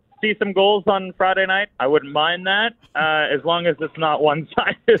could see some goals on Friday night. I wouldn't mind that as long as it's not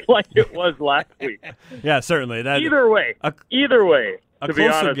one-sided like it was last week. Yeah, certainly. Either way, to be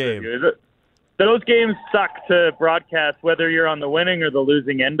honest game. with you. Those games suck to broadcast whether you're on the winning or the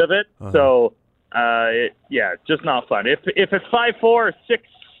losing end of it. So, it's just not fun. If it's 5-4 or 6-4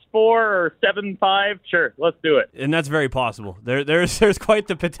 or 7-5, sure, let's do it. And that's very possible. There's quite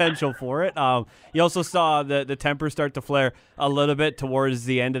the potential for it. You also saw the temper start to flare a little bit towards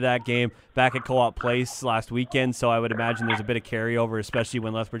the end of that game back at Co-op Place last weekend, so I would imagine there's a bit of carryover, especially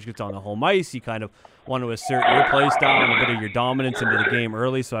when Lethbridge gets on the home ice. You kind of want to assert your play style and a bit of your dominance into the game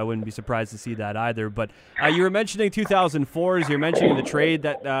early, so I wouldn't be surprised to see that either. But you were mentioning 2004s. You're mentioning the trade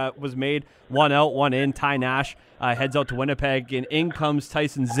that was made, 1 out, 1 in. Ty Nash heads out to Winnipeg, and in comes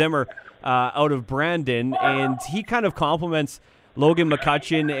Tyson Zimmer out of Brandon, and he kind of complements Logan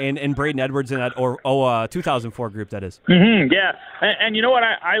McCutcheon and Braden Edwards in that 2004 group, that is. Yeah, and you know what?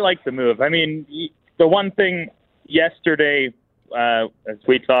 I like the move. I mean, the one thing yesterday, as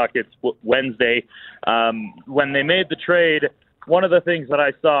we talk, it's Wednesday, when they made the trade, one of the things that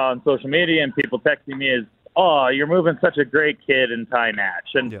I saw on social media and people texting me is, oh, you're moving such a great kid in Ty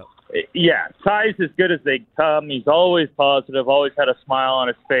Nash. And yeah, Ty's as good as they come. He's always positive, always had a smile on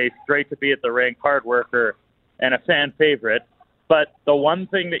his face, great to be at the rink, hard worker, and a fan favorite. But the one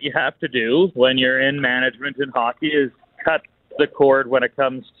thing that you have to do when you're in management in hockey is cut the cord when it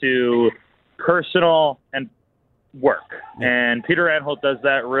comes to personal and work. And Peter Anholt does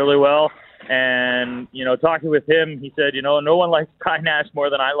that really well. And, talking with him, he said, no one likes Ty Nash more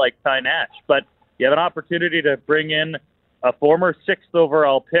than I like Ty Nash. But you have an opportunity to bring in a former 6th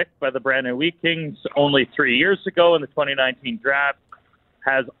overall pick by the Brandon Wheat Kings only 3 years ago in the 2019 draft,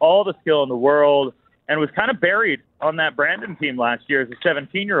 has all the skill in the world, and was kind of buried on that Brandon team last year as a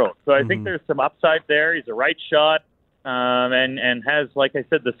 17-year-old. So I think there's some upside there. He's a right shot and has, like I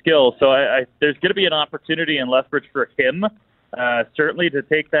said, the skill. So there's going to be an opportunity in Lethbridge for him, certainly to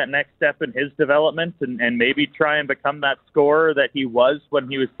take that next step in his development and maybe try and become that scorer that he was when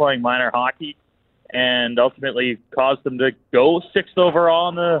he was playing minor hockey and ultimately caused him to go 6th overall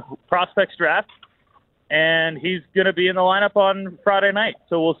in the prospects draft. And he's going to be in the lineup on Friday night.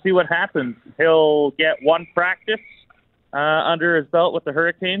 So we'll see what happens. He'll get one practice under his belt with the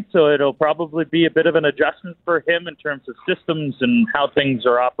Hurricanes, so it'll probably be a bit of an adjustment for him in terms of systems and how things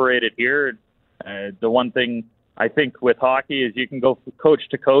are operated here. The one thing I think with hockey is you can go coach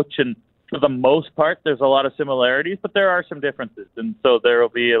to coach, and for the most part, there's a lot of similarities, but there are some differences. And so there will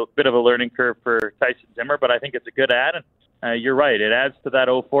be a bit of a learning curve for Tyson Zimmer, but I think it's a good add. And you're right, it adds to that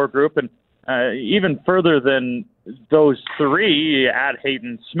 04 group. And even further than those three, you add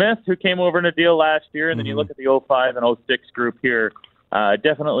Hayden Smith, who came over in a deal last year, and then you look at the 05 and 06 group here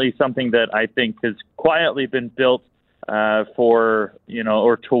definitely something that I think has quietly been built for,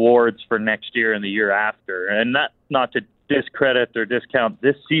 or towards for next year and the year after. And not to discredit or discount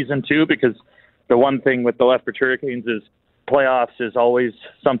this season too, because the one thing with the Lethbridge Hurricanes is playoffs is always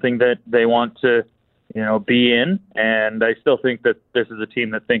something that they want to, be in. And I still think that this is a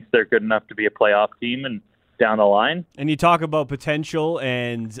team that thinks they're good enough to be a playoff team and down the line. And you talk about potential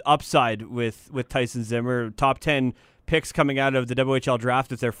and upside with Tyson Zimmer, top 10 picks coming out of the WHL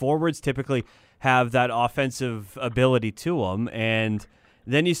draft with their forwards typically have that offensive ability to them. And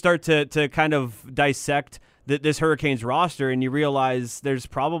then you start to kind of dissect this Hurricanes roster and you realize there's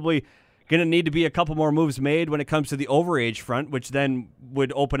probably going to need to be a couple more moves made when it comes to the overage front, which then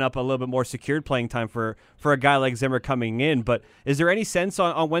would open up a little bit more secured playing time for a guy like Zimmer coming in. But is there any sense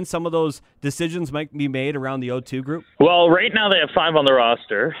on when some of those decisions might be made around the O2 group? Well, right now they have 5 on the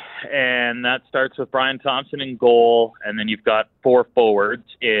roster, and that starts with Brian Thompson in goal, and then you've got 4 forwards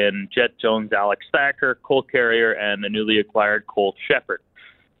in Jet Jones, Alex Thacker, Cole Carrier, and the newly acquired Cole Shepherd.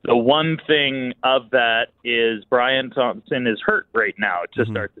 The one thing of that is Brian Thompson is hurt right now to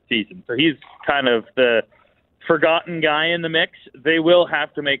start the season. So he's kind of the forgotten guy in the mix. They will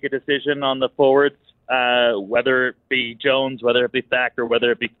have to make a decision on the forwards, whether it be Jones, whether it be Thacker,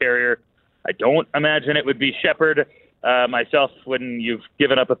 whether it be Carrier. I don't imagine it would be Shepherd. Myself, when you've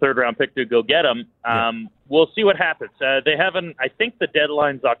given up a third-round pick to go get him, we'll see what happens. They haven't. I think the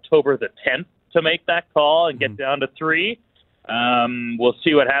deadline's October the 10th to make that call and get down to 3. We'll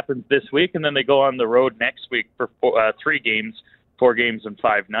see what happens this week, and then they go on the road next week for 3 games, 4 games and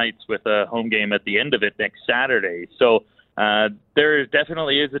 5 nights with a home game at the end of it next Saturday. So there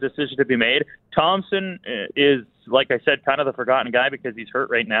definitely is a decision to be made. Thompson is, like I said, kind of the forgotten guy because he's hurt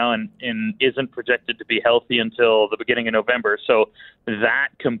right now and isn't projected to be healthy until the beginning of November. So that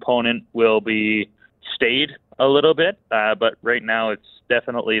component will be stayed a little bit, but right now it's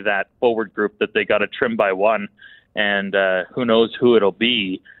definitely that forward group that they got to trim by 1. And who knows who it'll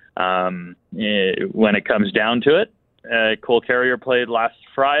be when it comes down to it. Cole Carrier played last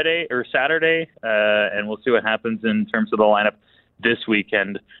Saturday, and we'll see what happens in terms of the lineup this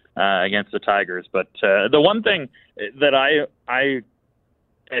weekend against the Tigers. But the one thing that I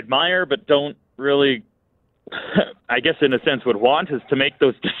admire but don't really, I guess in a sense would want, is to make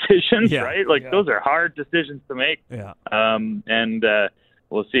those decisions, right? Those are hard decisions to make. Yeah.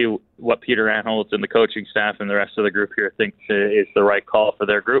 We'll see what Peter Anholtz and the coaching staff and the rest of the group here think is the right call for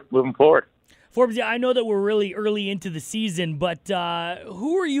their group moving forward. Forbes, I know that we're really early into the season, but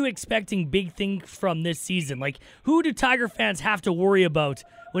who are you expecting big things from this season? Like, who do Tiger fans have to worry about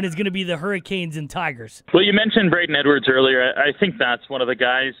when it's going to be the Hurricanes and Tigers? Well, you mentioned Braden Edwards earlier. I think that's one of the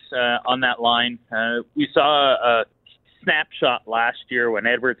guys on that line. We saw a snapshot last year when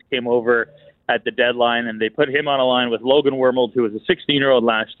Edwards came over at the deadline, and they put him on a line with Logan Wormold, who was a 16-year-old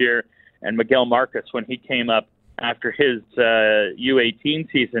last year, and Miguel Marcus when he came up after his U18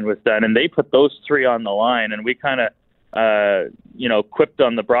 season was done. And they put those 3 on the line, and we kind of, quipped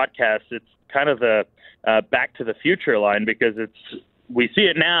on the broadcast. It's kind of the back to the future line because we see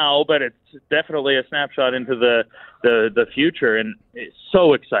it now, but it's definitely a snapshot into the future, and it's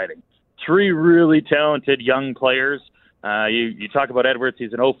so exciting. 3 really talented young players. You talk about Edwards,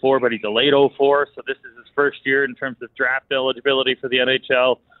 he's an 04, but he's a late 04, so this is his first year in terms of draft eligibility for the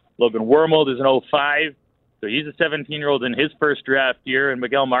NHL. Logan Wormold is an 05, so he's a 17-year-old in his first draft year, and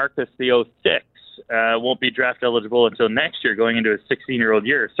Miguel Marcus, the 06, won't be draft eligible until next year, going into his 16-year-old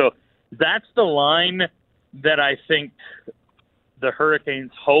year. So that's the line that I think the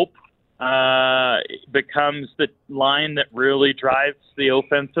Hurricanes hope becomes the line that really drives the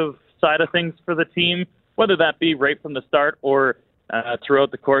offensive side of things for the team, whether that be right from the start or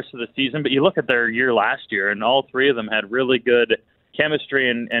throughout the course of the season. But you look at their year last year, and all 3 of them had really good chemistry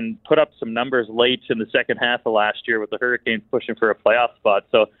and put up some numbers late in the second half of last year with the Hurricanes pushing for a playoff spot.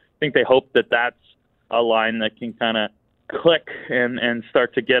 So I think they hope that that's a line that can kind of click and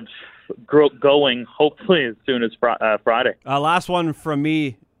start to get going, hopefully as soon as Friday. Last one from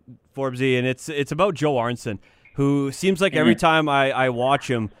me, Forbesy, and it's about Joe Arnson, who seems like every time I watch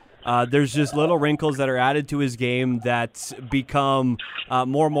him, there's just little wrinkles that are added to his game that become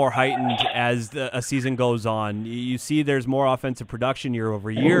more and more heightened as a season goes on. You see there's more offensive production year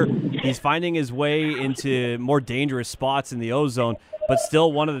over year. He's finding his way into more dangerous spots in the O-zone, but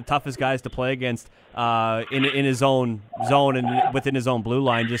still one of the toughest guys to play against in his own zone and within his own blue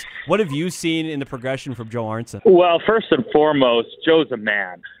line. Just what have you seen in the progression from Joe Arnson? Well, first and foremost, Joe's a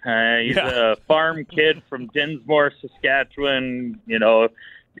man. He's a farm kid from Dinsmore, Saskatchewan.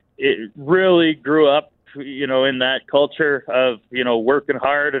 It really grew up, in that culture of, working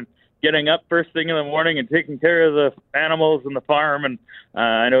hard and getting up first thing in the morning and taking care of the animals and the farm. And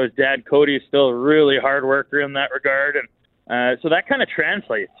I know his dad, Cody, is still a really hard worker in that regard. And so that kind of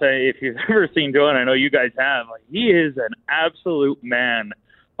translates. If you've ever seen Joe, and I know you guys have, like, he is an absolute man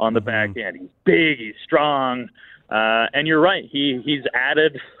on the back end. He's big, he's strong. And you're right, he's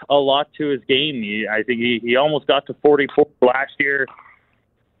added a lot to his game. I think he almost got to 44 last year.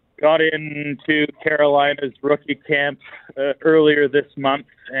 Got into Carolina's rookie camp earlier this month,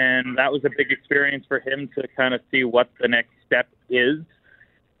 and that was a big experience for him to kind of see what the next step is.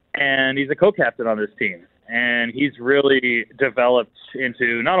 And he's a co-captain on this team, and he's really developed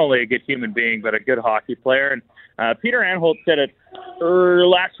into not only a good human being, but a good hockey player. And Peter Anholt said it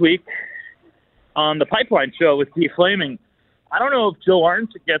last week on the Pipeline Show with D. Flaming. I don't know if Joe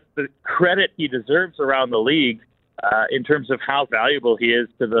Arnson gets the credit he deserves around the league in terms of how valuable he is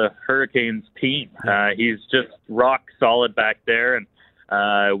to the Hurricanes team. He's just rock solid back there, and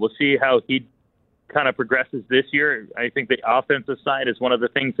we'll see how he kind of progresses this year. I think the offensive side is one of the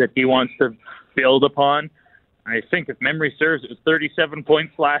things that he wants to build upon. I think if memory serves, it was 37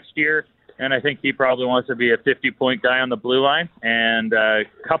 points last year, and I think he probably wants to be a 50-point guy on the blue line, and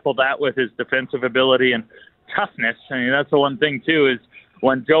couple that with his defensive ability and toughness. I mean, that's the one thing, too, is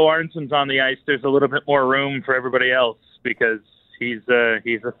when Joe Arnson's on the ice, there's a little bit more room for everybody else because he's a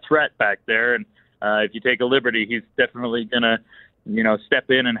threat back there. And if you take a liberty, he's definitely going to, step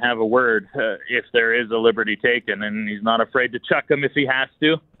in and have a word if there is a liberty taken. And he's not afraid to chuck him if he has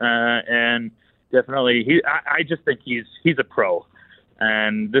to. And definitely, I just think he's a pro.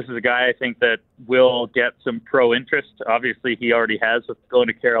 And this is a guy I think that will get some pro interest. Obviously, he already has with going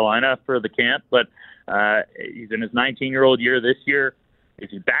to Carolina for the camp, but he's in his 19-year-old year this year. Is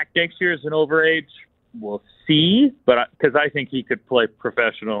he back next year as an overage? We'll see, but because I think he could play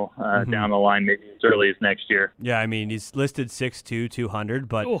professional down the line maybe as early as next year. Yeah, I mean, he's listed 6'2", 200,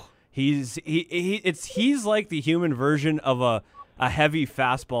 but he's like the human version of a heavy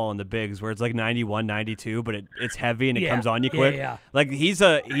fastball in the bigs where it's like 91, 92, but it's heavy and it comes on you quick. Yeah. Like he's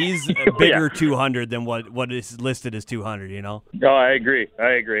a bigger 200 than what is listed as 200, No, I agree.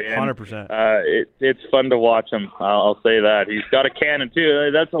 And, 100%. It's fun to watch him. I'll say that. He's got a cannon too.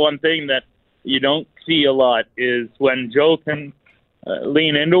 That's the one thing that you don't see a lot is when Joe can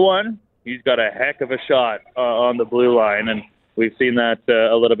lean into one, he's got a heck of a shot on the blue line. And we've seen that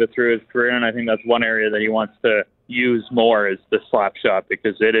a little bit through his career, and I think that's one area that he wants to use more is the slap shot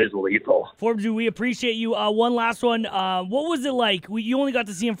because it is lethal. Forbes, we appreciate you. One last one. What was it like? You only got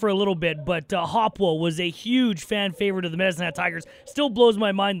to see him for a little bit, but Hopwell was a huge fan favorite of the Medicine Hat Tigers. Still blows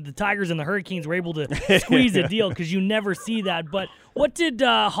my mind that the Tigers and the Hurricanes were able to squeeze a deal because you never see that. But what did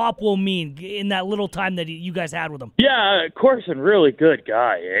Hopwell mean in that little time that you guys had with him? Yeah, Corson, really good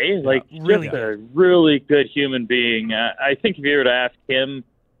guy, eh? Like, really just a really good human being. I think if you were to ask him,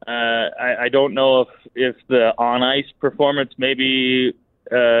 I don't know if the on-ice performance maybe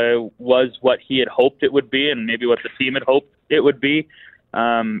was what he had hoped it would be and maybe what the team had hoped it would be.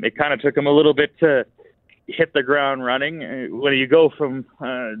 It kind of took him a little bit to hit the ground running. When you go from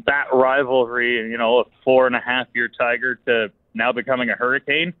that rivalry, a 4.5-year Tiger to now becoming a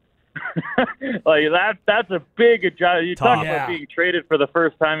Hurricane, like that's a big adjustment. You talk about being traded for the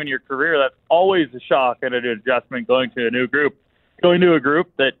first time in your career. That's always a shock and an adjustment going to a new group. Going to a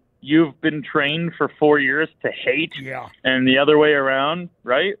group that you've been trained for 4 years to hate, and the other way around,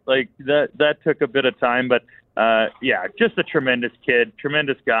 right? Like that took a bit of time, but just a tremendous kid,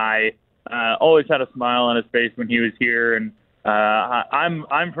 tremendous guy. Always had a smile on his face when he was here, and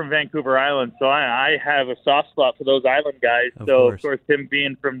I'm from Vancouver Island, so I have a soft spot for those island guys. Of course, him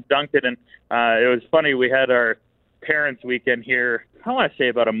being from Duncan, and it was funny. We had our parents' weekend here. I want to say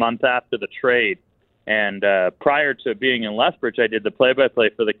about a month after the trade. And prior to being in Lethbridge, I did the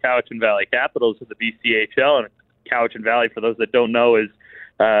play-by-play for the Cowichan Valley Capitals of the BCHL. And Cowichan Valley, for those that don't know, is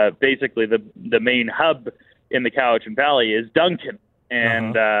basically the main hub in the Cowichan Valley is Duncan.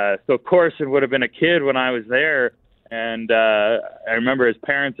 And so Corson would have been a kid when I was there. And I remember his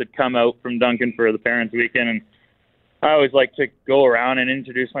parents had come out from Duncan for the parents' weekend. And I always like to go around and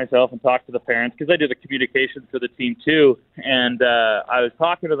introduce myself and talk to the parents because I do the communications for the team too. And I was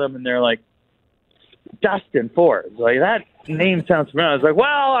talking to them, and they're like, Dustin Forbes, like that name sounds familiar. I was like,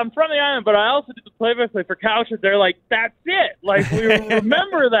 well, I'm from the island, but I also did the play-by-play for Cowichan. They're like, that's it. Like, we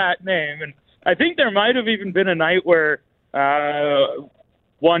remember that name. And I think there might have even been a night where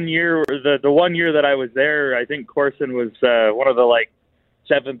 1 year, the 1 year that I was there, I think Corson was one of the,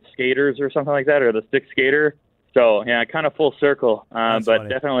 7th skaters or something like that, or the 6th skater. So, yeah, kind of full circle, but funny.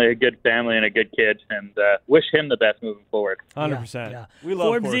 definitely a good family and a good kid, and wish him the best moving forward. 100%. Yeah. We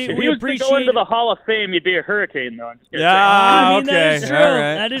love Forbesy, Corsi. If we he was to go appreciate into the Hall of Fame, you'd be a hurricane, though. I'm just gonna say. Yeah, I mean, okay. that is true. All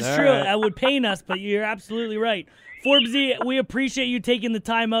right. That is All true. right. That would pain us, but you're absolutely right. Forbesy, we appreciate you taking the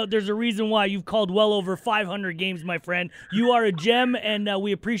time out. There's a reason why you've called well over 500 games, my friend. You are a gem, and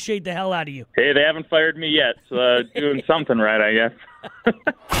we appreciate the hell out of you. Hey, they haven't fired me yet, so doing something right, I guess.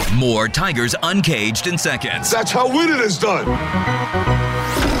 More Tigers Uncaged in seconds. That's how winning is done.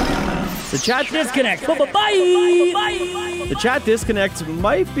 The Chat Disconnect. Bye-bye. The Chat Disconnect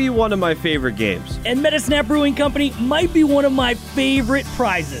might be one of my favorite games. And Medicine Hat Brewing Company might be one of my favorite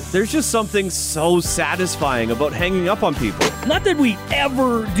prizes. There's just something so satisfying about hanging up on people. Not that we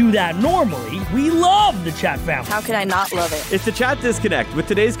ever do that normally. We love the Chat family. How could I not love it? It's the Chat Disconnect with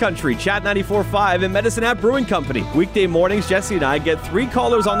Today's Country, Chat 94.5, and Medicine Hat Brewing Company. Weekday mornings, Jesse and I get 3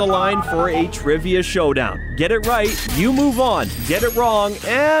 callers on the line for a trivia showdown. Get it right, you move on. Get it wrong,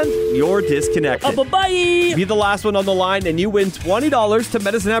 and you're disconnected. Bye-bye. Be the last one on the line, and you win $20 to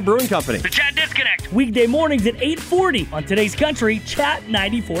Medicine Hat Brewing Company. The Chat Disconnect. Weekday mornings at 8:40 on Today's Country, Chat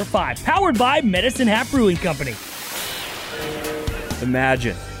 94.5. Powered by Medicine Hat Brewing Company.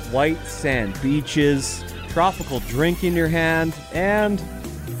 Imagine white sand beaches, tropical drink in your hand, and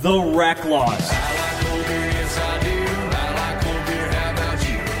the Rec Laws.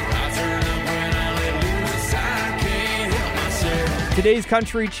 Today's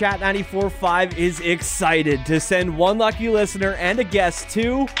Country Chat 94.5 is excited to send one lucky listener and a guest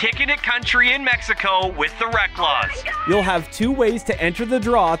to Kicking It Country in Mexico with the Rec Laws. You'll have 2 ways to enter the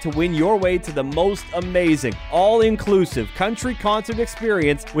draw to win your way to the most amazing, all-inclusive country concert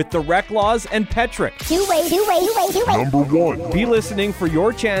experience with the Rec Laws and Petrick. Two ways. Number 1. Be listening for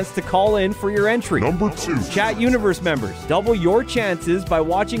your chance to call in for your entry. Number 2. Chat Universe members, double your chances by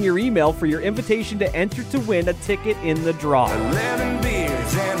watching your email for your invitation to enter to win a ticket in the draw.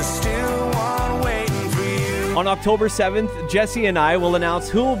 On October 7th, Jesse and I will announce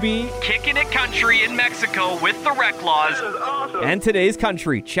who will be Kicking It Country in Mexico with the Rec Laws and Today's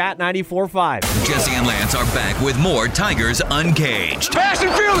Country, Chat 94.5. Jesse and Lance are back with more Tigers Uncaged. Fast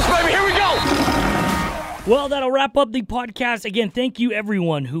and fearless, baby. Here we go. Well, that'll wrap up the podcast. Again, thank you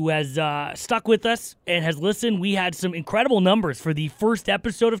everyone who has stuck with us and has listened. We had some incredible numbers for the first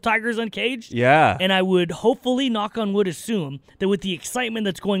episode of Tigers Uncaged. Yeah. And I would hopefully, knock on wood, assume that with the excitement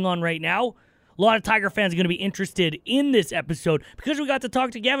that's going on right now, a lot of Tiger fans are going to be interested in this episode because we got to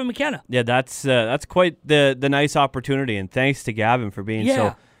talk to Gavin McKenna. Yeah, that's quite the nice opportunity, and thanks to Gavin for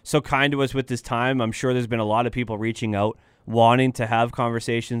being so kind to us with this time. I'm sure there's been a lot of people reaching out, wanting to have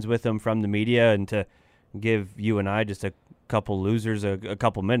conversations with him from the media and to give you and I just a couple losers a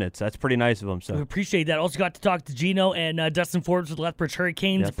couple minutes. That's pretty nice of him. So we appreciate that. Also got to talk to Gino and Dustin Forbes with Lethbridge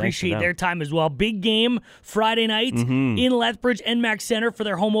Hurricanes. Yeah, appreciate their time as well. Big game Friday night in Lethbridge NMAX Center for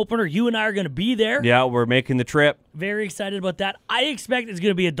their home opener. You and I are going to be there. Yeah, we're making the trip. Very excited about that. I expect it's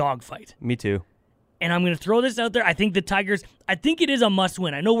going to be a dogfight. Me too. And I'm going to throw this out there. I think the Tigers, I think it is a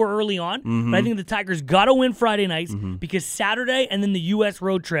must-win. I know we're early on, but I think the Tigers got to win Friday nights because Saturday and then the U.S.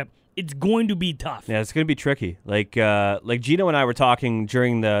 road trip, it's going to be tough. Yeah, it's going to be tricky. Like Gino and I were talking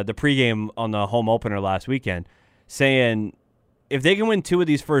during the pregame on the home opener last weekend, saying if they can win 2 of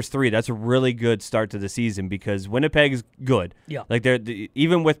these first 3, that's a really good start to the season because Winnipeg's good. Yeah. Like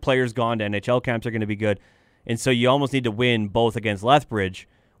even with players gone to NHL camps, are going to be good, and so you almost need to win both against Lethbridge,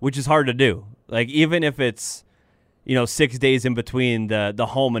 which is hard to do. Like even if it's 6 days in between the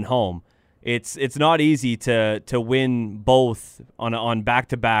home and home. It's not easy to win both on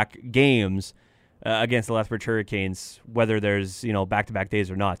back-to-back games against the Lethbridge Hurricanes, whether there's back-to-back days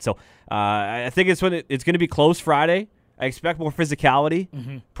or not. So I think it's going to be close Friday. I expect more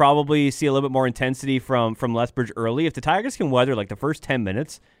physicality, probably see a little bit more intensity from Lethbridge early. If the Tigers can weather like the first 10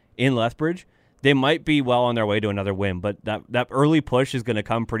 minutes in Lethbridge, they might be well on their way to another win. But that early push is going to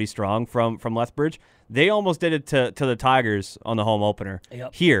come pretty strong from Lethbridge. They almost did it to the Tigers on the home opener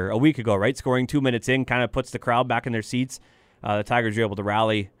here a week ago, right? Scoring 2 minutes in kind of puts the crowd back in their seats. The Tigers are able to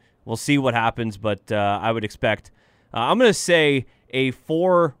rally. We'll see what happens, but I would expect, I'm going to say a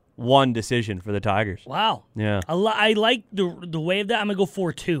 4-1 decision for the Tigers. Wow. Yeah. I like the way of that. I'm going to go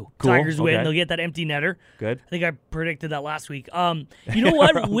 4-2. Cool. Tigers win. Okay. They'll get that empty netter. Good. I think I predicted that last week. You know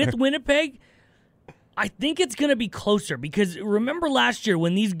what? With Winnipeg, I think it's going to be closer because remember last year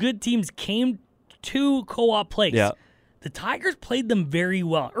when these good teams came to Co-op Place, the Tigers played them very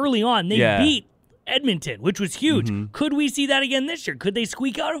well. Early on, they beat Edmonton, which was huge. Could we see that again this year? Could they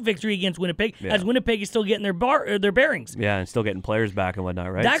squeak out a victory against Winnipeg as Winnipeg is still getting their bearings? Yeah, and still getting players back and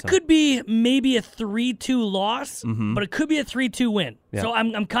whatnot, right? That could be maybe a 3-2 loss, but it could be a 3-2 win. Yeah. So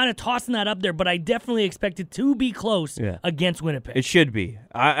I'm kind of tossing that up there, but I definitely expect it to be close against Winnipeg. It should be.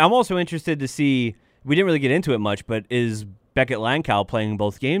 I'm also interested to see, we didn't really get into it much, but is Beckett Lankow playing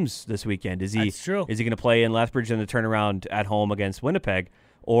both games this weekend? That's true. Is he going to play in Lethbridge and the turnaround at home against Winnipeg?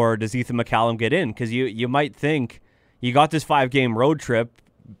 Or does Ethan McCallum get in? Because you might think you got this 5-game road trip.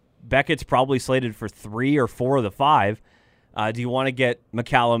 Beckett's probably slated for 3 or 4 of the 5. Do you want to get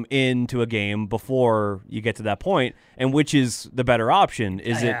McCallum into a game before you get to that point? And which is the better option?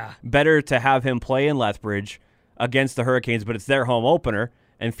 Is it better to have him play in Lethbridge against the Hurricanes, but it's their home opener,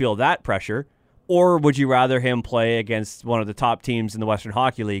 and feel that pressure? Or would you rather him play against one of the top teams in the Western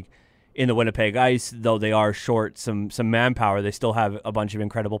Hockey League in the Winnipeg Ice, though they are short some manpower? They still have a bunch of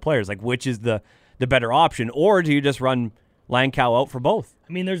incredible players. Like, which is the better option? Or do you just run Lankow out for both?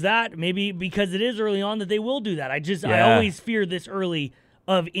 I mean, there's that. Maybe because it is early on that they will do that. I always fear this early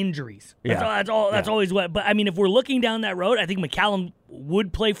of injuries. That's always what. But I mean, if we're looking down that road, I think McCallum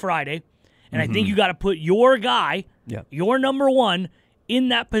would play Friday, and I think you got to put your guy, your number one, in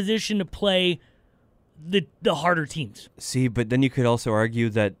that position to play the harder teams. See, but then you could also argue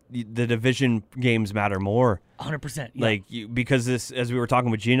that the division games matter more. 100%. Yeah. Like, because this, as we were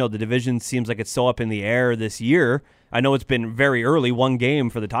talking with Gino, the division seems like it's so up in the air this year. I know it's been very early, 1 game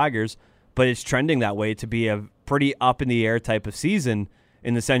for the Tigers, but it's trending that way to be a pretty up in the air type of season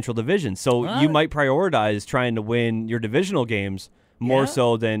in the Central Division. So you might prioritize trying to win your divisional games more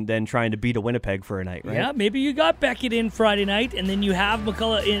so than trying to beat a Winnipeg for a night, right? Yeah, maybe you got Beckett in Friday night, and then you have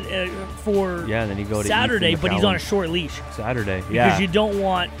McCullough in for and then you go to Saturday, but he's on a short leash. Saturday, because you don't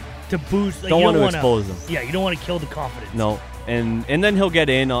want to boost. Don't want to expose him. Yeah, you don't want to kill the confidence. No, and then he'll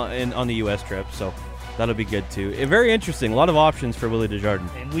get in on the U.S. trip, so that'll be good too. Very interesting. A lot of options for Willie Desjardins.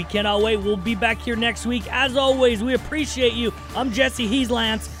 And we cannot wait. We'll be back here next week. As always, we appreciate you. I'm Jesse. He's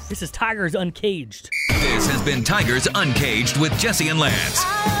Lance. This is Tigers Uncaged. This has been Tigers Uncaged with Jesse and Lance.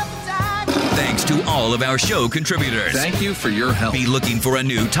 Thanks to all of our show contributors. Thank you for your help. Be looking for a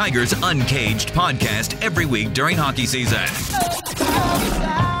new Tigers Uncaged podcast every week during hockey season.